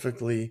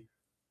specifically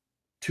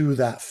to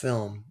that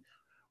film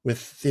with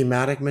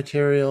thematic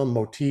material,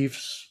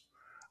 motifs.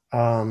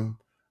 Um,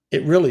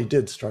 it really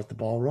did start the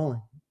ball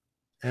rolling.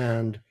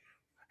 And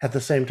at the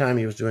same time,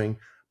 he was doing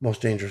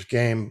Most Dangerous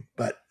Game,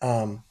 but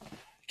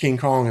King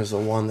Kong is the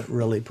one that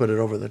really put it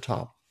over the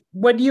top.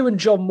 When you and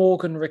John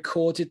Morgan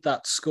recorded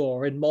that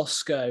score in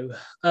Moscow,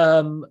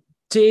 um,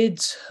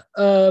 did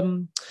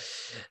um,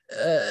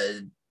 uh,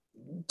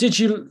 did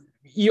you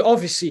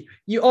obviously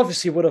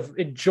would have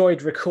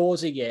enjoyed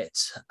recording it,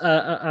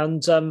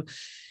 and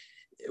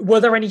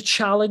were there any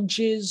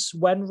challenges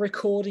when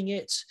recording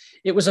it?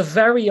 It was a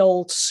very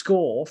old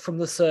score from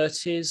the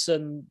 30s,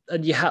 and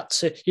you had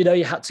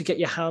to get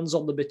your hands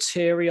on the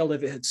material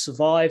if it had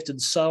survived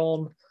and so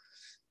on.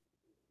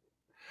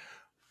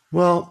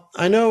 Well,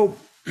 I know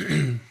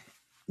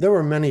there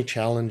were many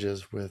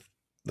challenges with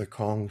the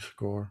Kong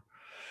score.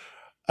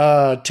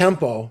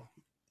 Tempo,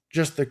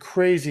 just the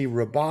crazy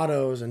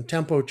rubatos and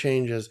tempo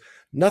changes.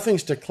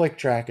 Nothing's to click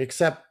track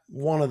except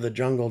one of the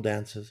jungle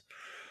dances.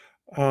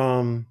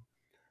 Um,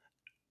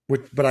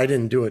 but I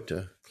didn't do it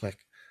to click.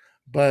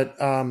 But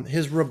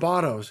his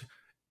rubatos,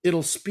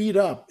 it'll speed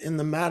up in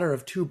the matter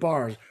of 2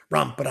 bars,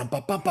 rum, ba-dum,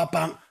 ba-bum,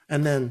 ba-bum,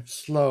 and then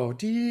slow,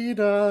 dee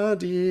da,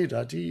 dee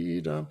da,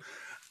 dee da.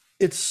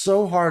 It's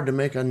so hard to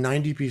make a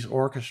 90-piece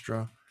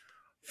orchestra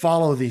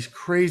follow these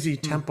crazy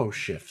Hmm. tempo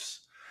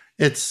shifts.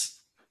 It's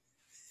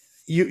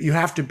you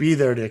have to be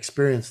there to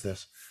experience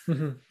this.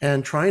 Mhm.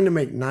 And trying to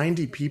make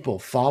 90 people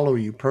follow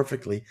you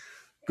perfectly,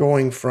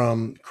 going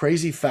from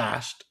crazy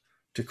fast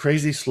to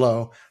crazy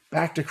slow,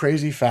 back to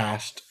crazy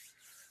fast,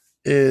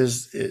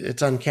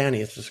 it's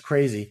uncanny. It's just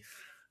crazy.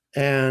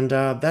 And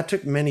that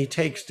took many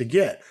takes to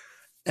get.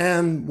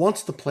 And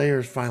once the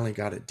players finally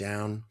got it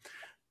down,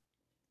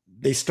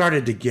 they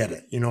started to get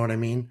it. You know what I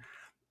mean?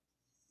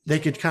 They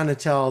could kind of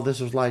tell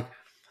this was like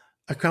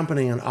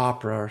accompanying an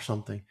opera or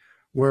something,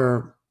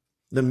 where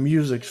the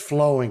music's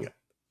flowing,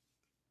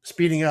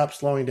 speeding up,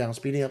 slowing down,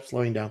 speeding up,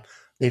 slowing down.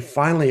 They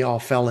finally all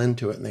fell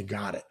into it and they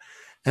got it.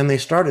 And they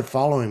started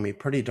following me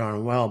pretty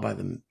darn well by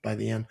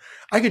the end.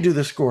 I could do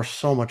the score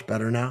so much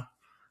better now.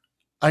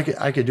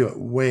 I could do it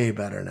way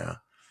better now.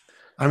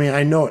 I mean,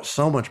 I know it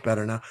so much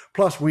better now.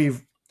 Plus,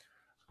 we've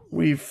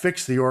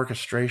fixed the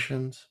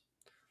orchestrations,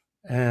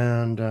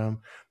 and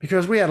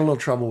because we had a little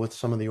trouble with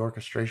some of the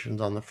orchestrations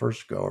on the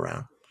first go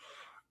around.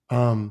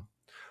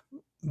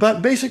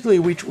 But basically,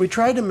 we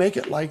tried to make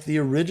it like the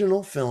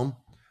original film.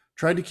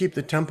 Tried to keep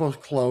the tempos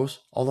close,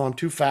 although I'm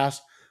too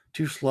fast,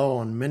 too slow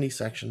on many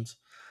sections.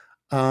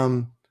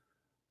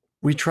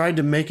 We tried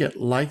to make it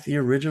like the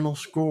original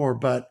score,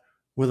 but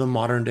with a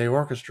modern day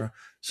orchestra.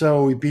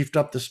 So we beefed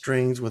up the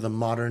strings with a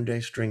modern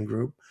day string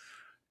group.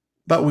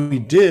 But we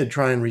did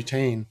try and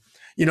retain,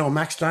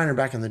 Max Steiner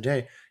back in the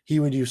day, he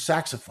would use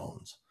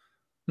saxophones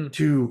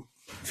to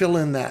fill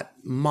in that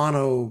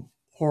mono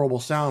horrible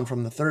sound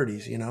from the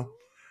 30s,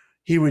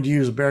 He would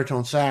use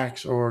baritone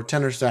sax or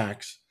tenor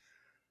sax,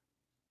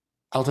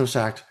 alto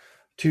sax,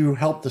 to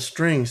help the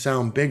string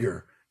sound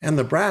bigger, and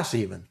the brass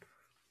even.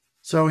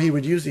 So he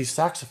would use these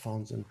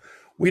saxophones, and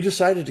we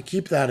decided to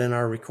keep that in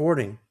our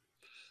recording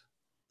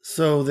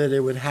so that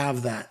it would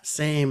have that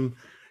same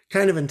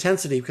kind of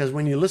intensity, because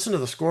when you listen to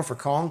the score for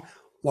Kong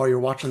while you're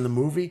watching the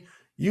movie,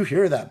 you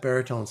hear that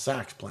baritone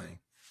sax playing.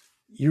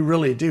 You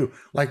really do.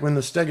 Like when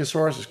the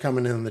Stegosaurus is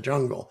coming in the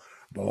jungle,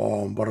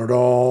 boom,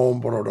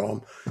 ba-da-dum,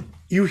 ba-da-dum,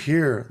 you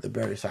hear the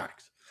bari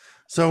sax.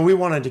 So we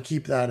wanted to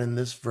keep that in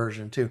this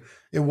version too.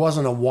 It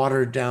wasn't a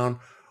watered down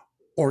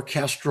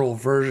orchestral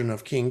version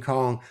of King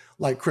Kong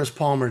like Chris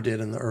Palmer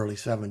did in the early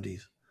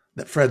 70s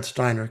that Fred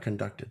Steiner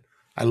conducted.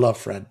 I love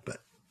Fred, but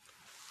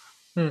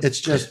it's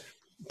just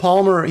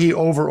Palmer, he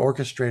over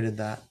orchestrated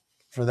that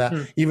for that,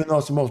 even though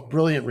it's the most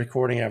brilliant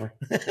recording ever.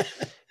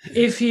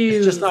 It's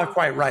just not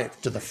quite right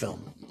to the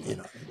film,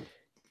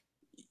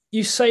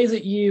 You say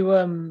that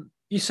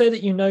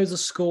you know the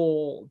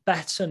score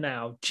better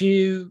now.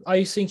 Are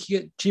you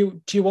thinking?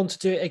 Do you want to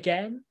do it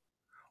again?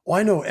 Well,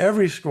 I know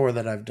every score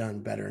that I've done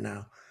better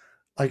now.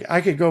 Like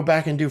I could go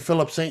back and do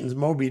Philip Satan's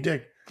Moby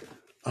Dick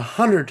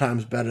 100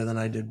 times better than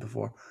I did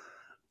before.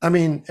 I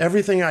mean,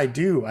 everything I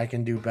do, I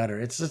can do better.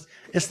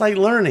 It's like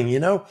learning,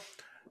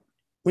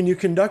 When you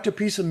conduct a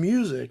piece of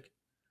music,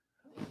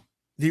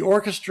 the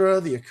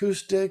orchestra, the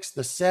acoustics,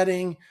 the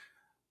setting,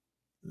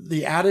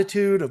 the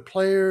attitude of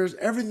players,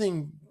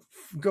 everything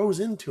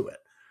goes into it.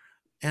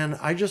 And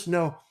I just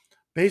know,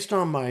 based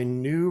on my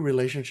new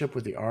relationship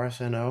with the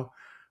RSNO,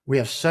 we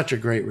have such a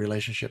great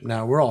relationship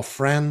now. We're all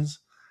friends.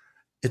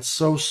 It's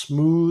so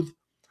smooth.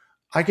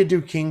 I could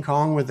do King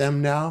Kong with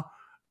them now,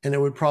 and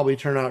it would probably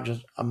turn out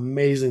just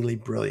amazingly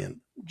brilliant,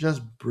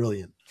 just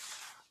brilliant.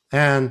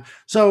 And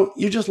so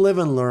you just live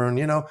and learn.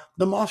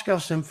 The Moscow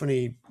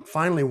Symphony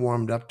finally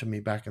warmed up to me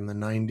back in the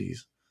 90s,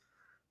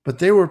 but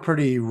they were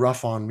pretty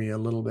rough on me a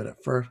little bit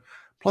at first.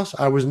 Plus,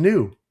 I was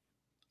new.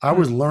 I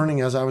was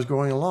learning as I was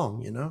going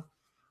along,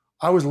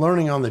 I was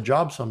learning on the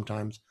job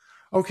sometimes.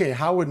 Okay,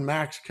 how would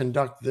Max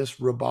conduct this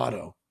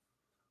rubato?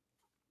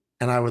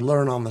 And I would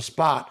learn on the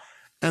spot,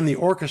 and the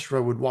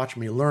orchestra would watch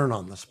me learn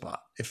on the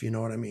spot, if you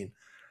know what I mean.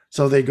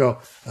 So they go,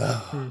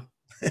 oh,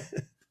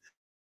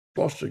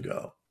 supposed to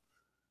go.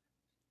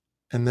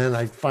 And then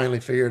I finally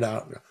figured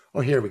out,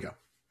 oh, here we go.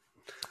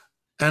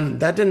 And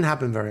that didn't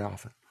happen very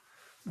often,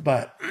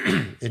 but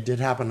it did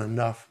happen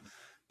enough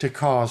to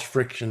cause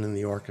friction in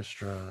the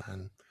orchestra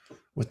and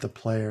with the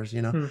players,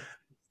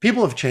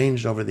 People have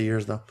changed over the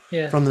years, though.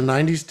 Yeah. From the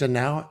 90s to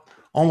now,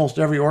 almost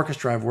every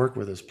orchestra I've worked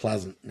with is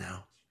pleasant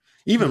now.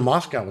 Even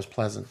Moscow was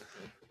pleasant.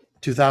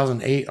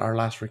 2008, our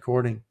last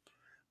recording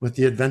with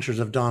The Adventures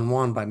of Don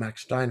Juan by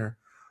Max Steiner.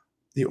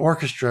 The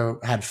orchestra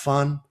had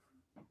fun.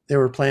 They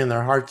were playing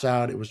their hearts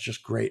out. It was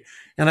just great.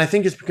 And I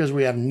think it's because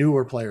we have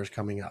newer players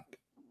coming up.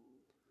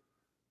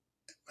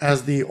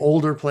 As the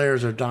older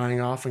players are dying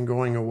off and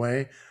going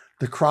away,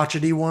 the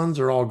crotchety ones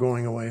are all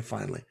going away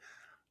finally.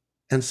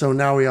 And so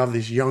now we have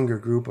this younger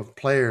group of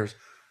players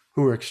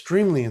who are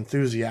extremely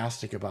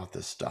enthusiastic about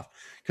this stuff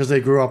because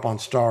they grew up on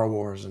Star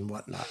Wars and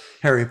whatnot,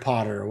 Harry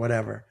Potter or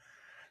whatever.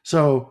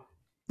 So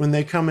when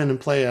they come in and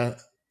play a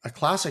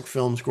classic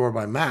film score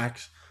by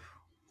Max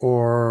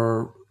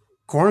or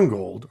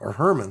Korngold or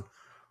Herman,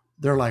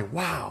 they're like,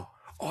 wow,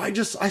 I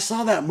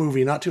saw that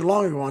movie not too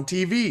long ago on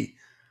TV.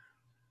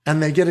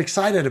 And they get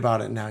excited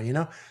about it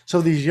now, So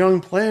these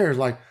young players,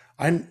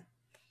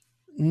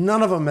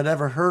 none of them had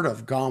ever heard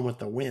of Gone with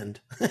the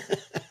Wind.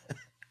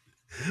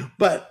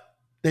 But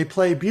they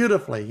play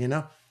beautifully,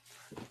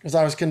 Because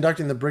I was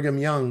conducting the Brigham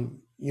Young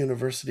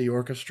University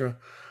Orchestra.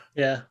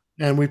 Yeah.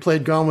 And we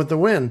played Gone with the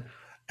Wind.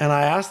 And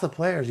I asked the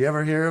players, you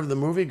ever hear of the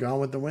movie Gone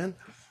with the Wind?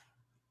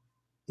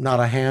 Not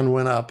a hand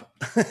went up.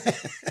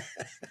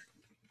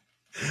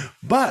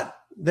 But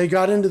they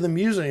got into the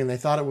music and they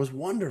thought it was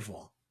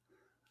wonderful.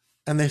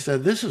 And they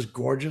said, this is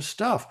gorgeous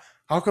stuff.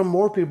 How come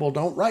more people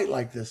don't write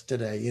like this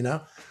today,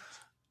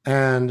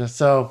 And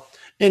so,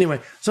 anyway,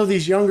 so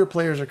these younger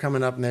players are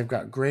coming up and they've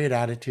got great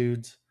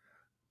attitudes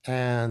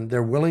and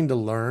they're willing to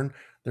learn.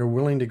 They're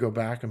willing to go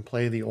back and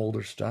play the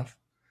older stuff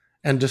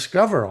and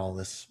discover all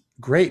this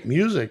great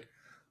music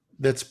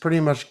that's pretty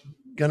much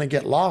going to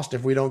get lost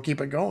if we don't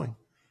keep it going,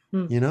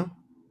 Hmm. you know?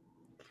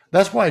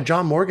 That's why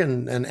John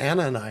Morgan and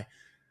Anna and I,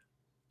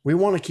 we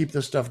want to keep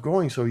this stuff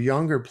going so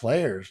younger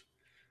players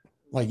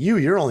like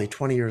you're only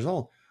 20 years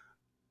old.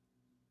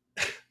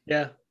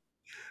 Yeah.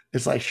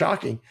 It's like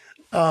shocking.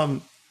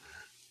 I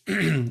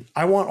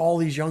want all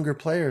these younger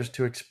players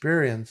to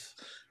experience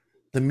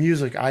the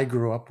music I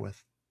grew up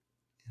with.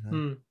 You know?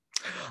 Hmm.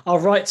 I'll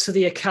write to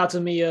the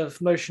Academy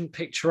of Motion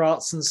Picture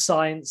Arts and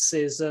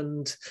Sciences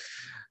and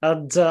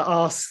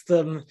ask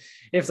them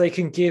if they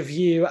can give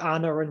you,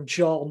 Anna and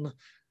John,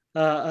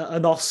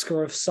 an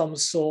Oscar of some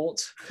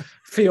sort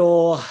for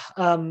your,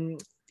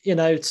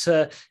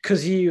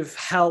 because you've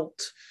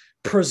helped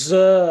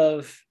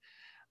preserve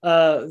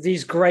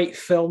these great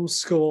film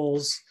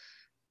scores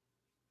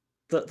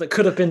that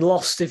could have been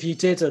lost if you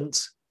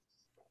didn't.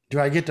 Do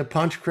I get to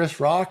punch Chris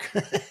Rock?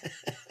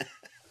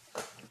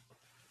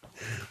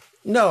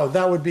 No,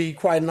 that would be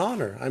quite an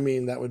honor. I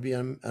mean, that would be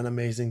an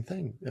amazing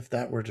thing if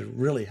that were to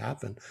really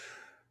happen.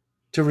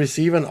 To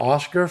receive an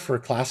Oscar for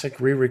classic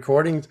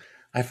re-recordings,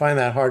 I find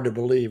that hard to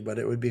believe, but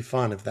it would be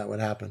fun if that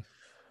would happen.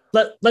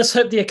 Let's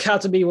hope the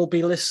Academy will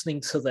be listening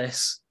to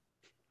this.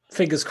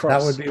 Fingers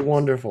crossed. That would be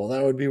wonderful.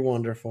 That would be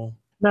wonderful.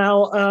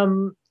 Now,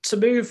 to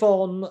move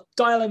on,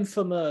 Dial M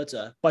for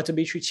Murder by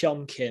Dmitri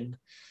Tiomkin.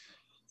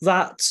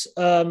 That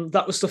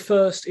was the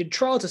first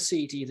Intrada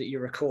CD that you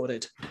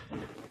recorded.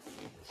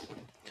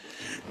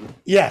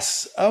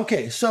 Yes.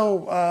 Okay.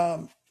 So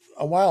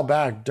a while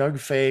back, Doug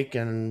Fake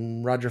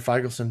and Roger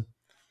Feigelson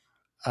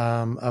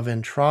of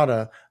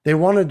Intrada, they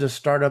wanted to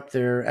start up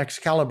their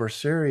Excalibur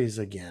series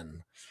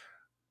again,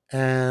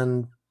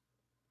 and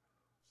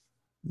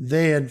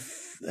they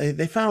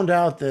found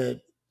out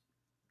that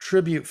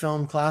Tribute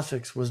Film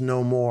Classics was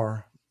no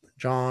more.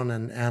 John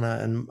and Anna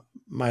and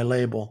my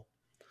label,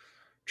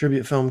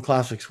 Tribute Film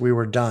Classics, we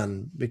were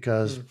done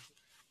because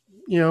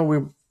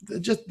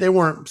they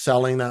weren't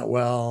selling that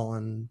well,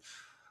 and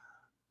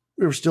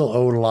we were still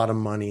owed a lot of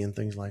money and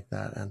things like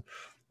that. And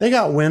they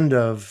got wind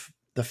of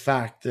the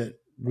fact that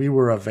we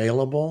were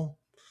available,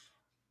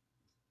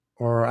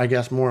 or I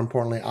guess more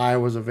importantly, I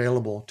was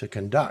available to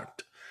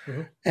conduct.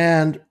 Mm-hmm.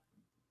 And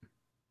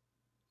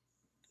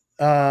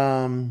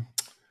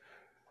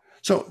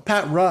so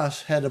Pat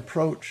Russ had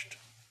approached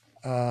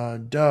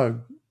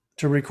Doug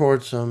to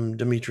record some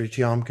Dmitri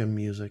Tiomkin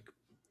music.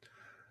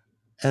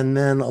 And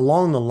then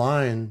along the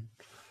line,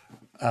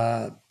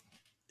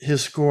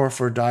 his score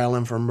for Dial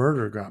M for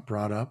Murder got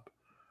brought up.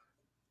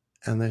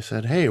 And they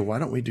said, hey, why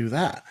don't we do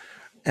that?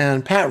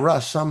 And Pat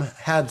Russ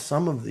had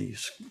some of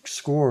these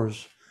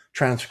scores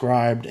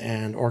transcribed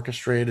and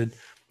orchestrated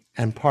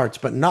and parts,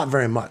 but not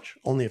very much,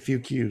 only a few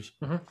cues.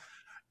 Mm-hmm.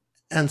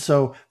 And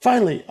so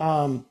finally,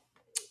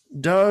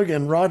 Doug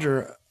and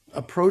Roger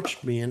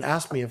approached me and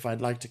asked me if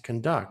I'd like to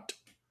conduct.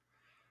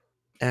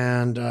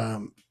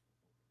 And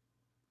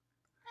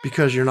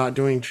because you're not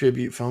doing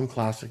Tribute Film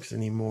Classics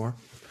anymore.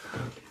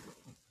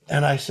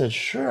 And I said,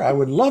 sure, I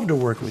would love to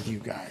work with you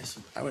guys.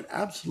 I would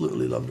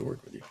absolutely love to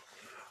work with you.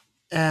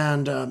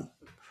 And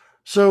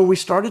so we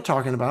started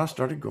talking about it,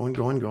 started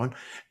going.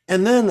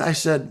 And then I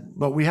said,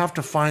 but we have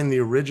to find the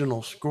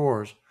original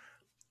scores.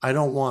 I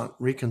don't want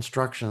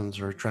reconstructions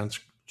or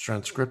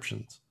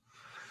transcriptions.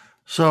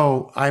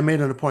 So I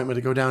made an appointment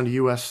to go down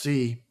to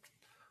USC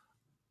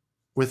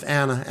with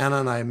Anna.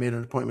 Anna and I made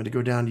an appointment to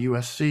go down to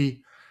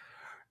USC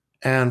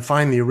and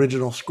find the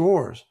original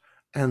scores.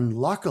 And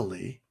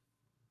luckily,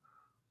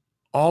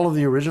 all of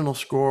the original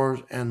scores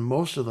and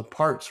most of the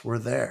parts were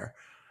there,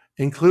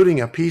 including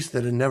a piece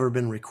that had never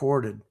been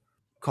recorded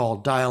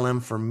called Dial M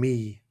for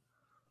Me,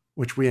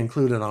 which we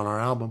included on our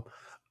album.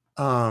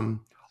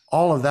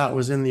 All of that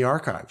was in the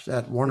archives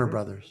at Warner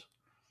Brothers.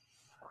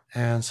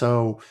 And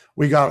so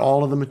we got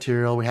all of the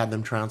material. We had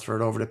them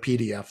transferred over to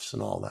PDFs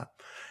and all that.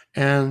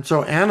 And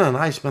so Anna and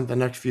I spent the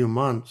next few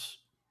months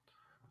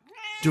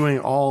doing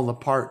all the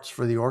parts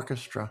for the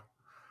orchestra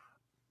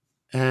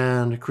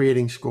and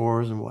creating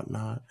scores and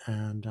whatnot.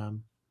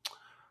 And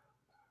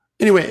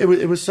anyway,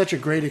 it was such a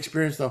great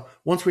experience, though.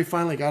 Once we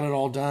finally got it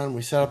all done,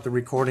 we set up the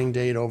recording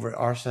date over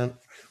at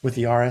with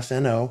the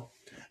RSNO.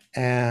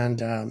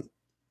 And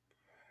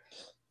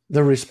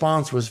the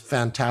response was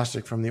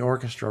fantastic from the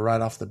orchestra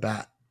right off the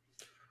bat.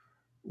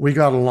 We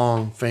got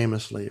along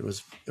famously. It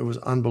was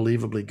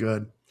unbelievably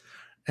good.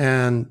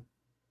 And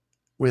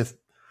with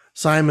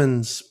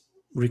Simon's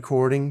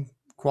recording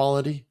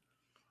quality,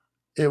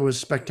 it was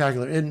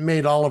spectacular. It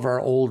made all of our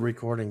old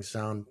recordings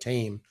sound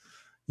tame.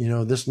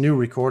 This new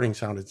recording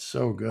sounded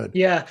so good.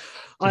 Yeah.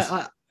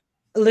 I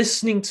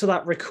listening to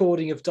that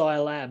recording of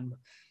Dial M,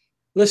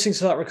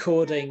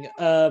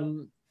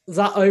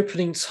 that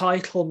opening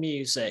title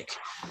music,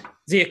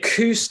 the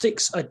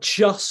acoustics are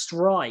just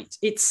right.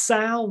 It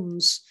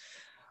sounds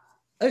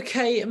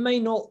okay. It may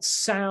not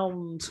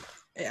sound,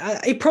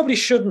 it probably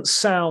shouldn't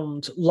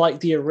sound like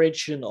the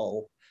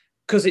original,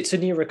 because it's a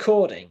new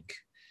recording,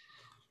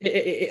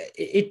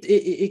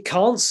 it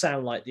can't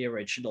sound like the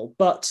original.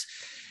 But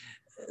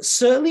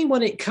certainly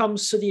when it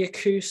comes to the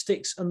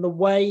acoustics and the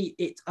way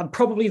and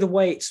probably the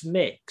way it's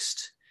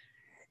mixed,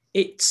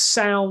 it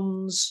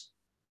sounds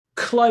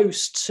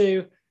close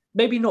to,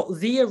 maybe not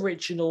the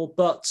original,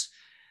 but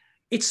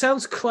it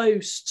sounds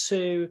close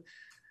to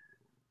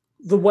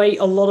the way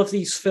a lot of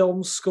these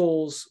film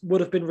scores would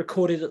have been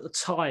recorded at the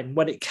time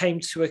when it came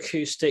to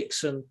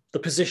acoustics and the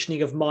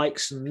positioning of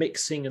mics and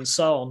mixing and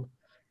so on.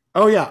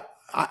 Oh yeah,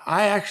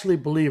 I actually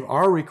believe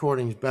our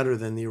recording is better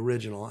than the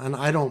original, and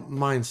I don't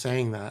mind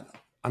saying that.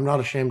 I'm not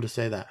ashamed to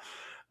say that.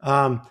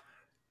 I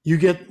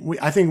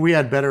think we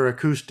had better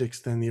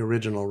acoustics than the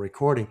original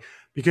recording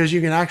because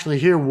you can actually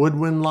hear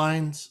woodwind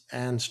lines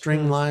and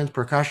string lines,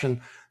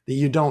 percussion that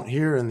you don't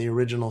hear in the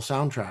original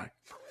soundtrack.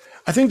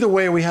 I think the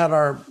way we had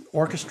our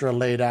orchestra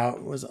laid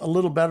out was a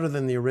little better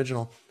than the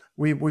original.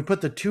 We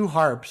put the two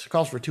harps,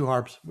 calls for two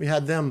harps. We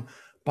had them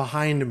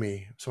behind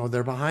me. So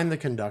they're behind the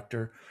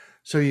conductor.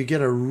 So you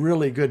get a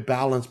really good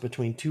balance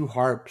between two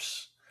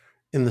harps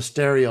in the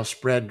stereo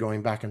spread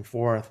going back and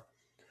forth.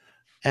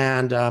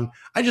 And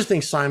I just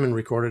think Simon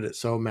recorded it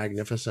so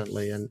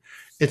magnificently, and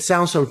it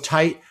sounds so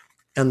tight,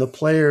 and the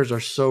players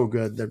are so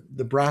good.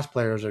 The brass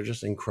players are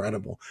just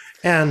incredible.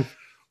 And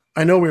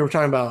I know we were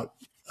talking about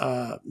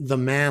The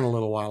Man a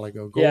little while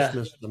ago,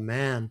 Goldsmith's The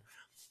Man,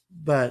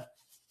 but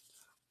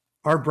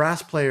our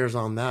brass players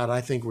on that,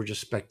 I think, were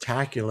just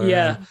spectacular.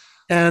 Yeah.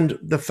 And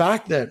the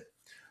fact that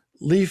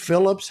Lee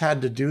Phillips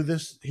had to do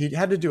this, he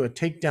had to do a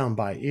takedown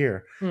by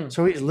ear.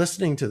 So he's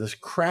listening to this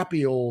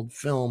crappy old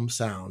film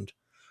sound,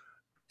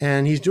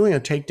 and he's doing a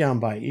takedown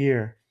by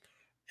ear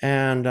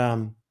and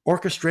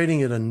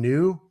orchestrating it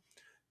anew.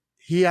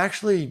 He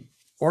actually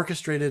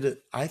orchestrated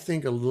it, I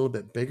think, a little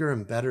bit bigger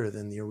and better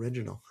than the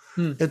original.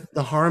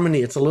 The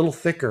harmony, it's a little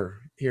thicker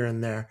here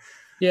and there.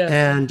 Yeah.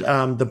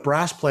 And the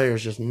brass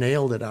players just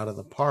nailed it out of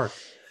the park.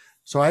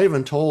 So I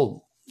even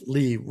told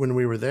Lee when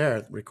we were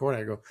there recording,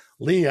 I go,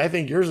 Lee, I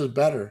think yours is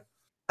better.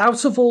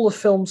 Out of all the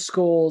film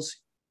scores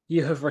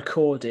you have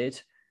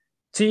recorded,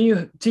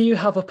 do you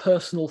have a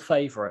personal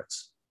favorite?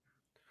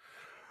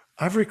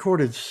 I've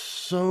recorded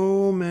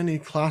so many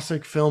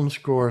classic film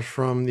scores,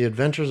 from The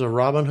Adventures of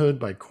Robin Hood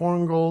by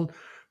Korngold,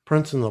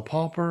 Prince and the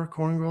Pauper,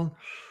 Korngold,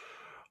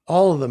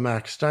 all of the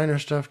Max Steiner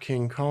stuff,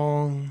 King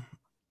Kong,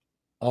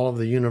 all of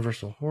the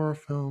Universal horror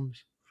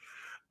films.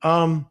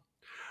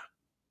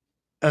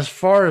 As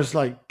far as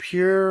like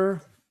pure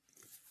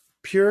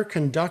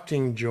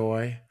conducting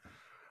joy,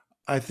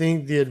 I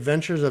think The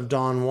Adventures of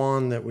Don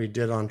Juan that we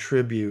did on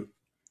Tribute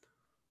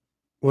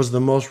was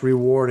the most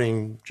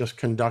rewarding, just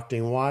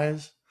conducting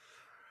wise.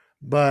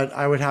 But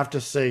I would have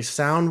to say,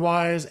 sound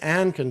wise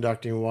and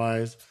conducting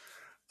wise,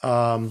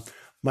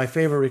 my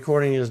favorite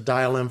recording is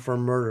Dial M for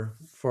Murder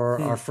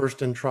for our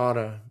first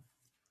Entrada.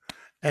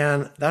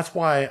 And that's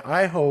why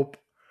I hope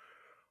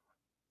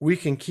we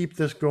can keep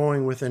this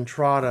going with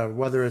Entrada,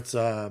 whether it's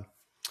a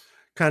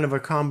kind of a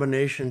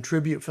combination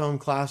tribute film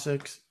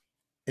classics,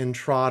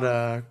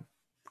 Entrada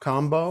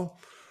combo,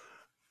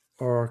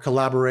 or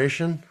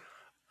collaboration.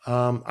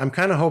 I'm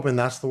kind of hoping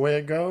that's the way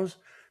it goes,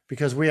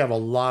 because we have a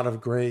lot of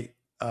great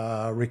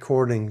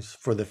recordings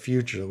for the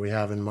future that we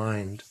have in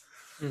mind,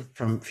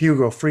 from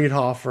Hugo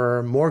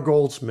Friedhofer, more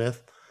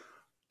Goldsmith,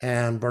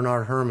 and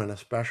Bernard Herrmann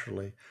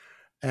especially.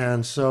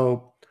 And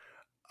so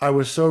I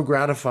was so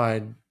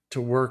gratified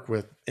to work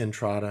with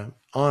Entrada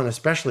on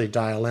especially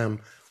Dial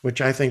M,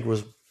 which I think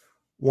was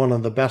one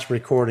of the best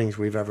recordings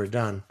we've ever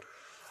done.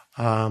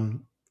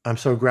 I'm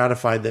so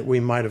gratified that we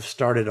might have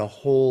started a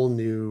whole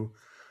new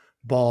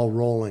ball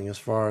rolling as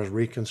far as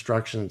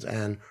reconstructions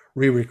and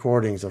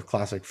re-recordings of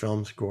classic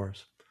film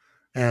scores.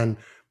 And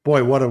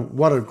boy, what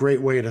a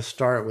great way to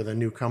start with a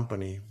new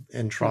company,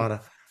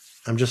 Entrada.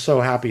 I'm just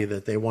so happy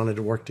that they wanted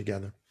to work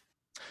together.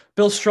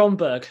 Bill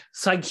Stromberg,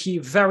 thank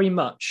you very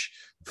much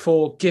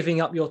for giving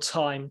up your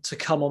time to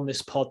come on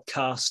this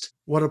podcast.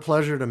 What a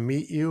pleasure to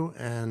meet you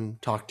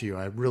and talk to you.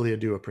 I really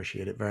do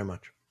appreciate it very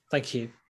much. Thank you.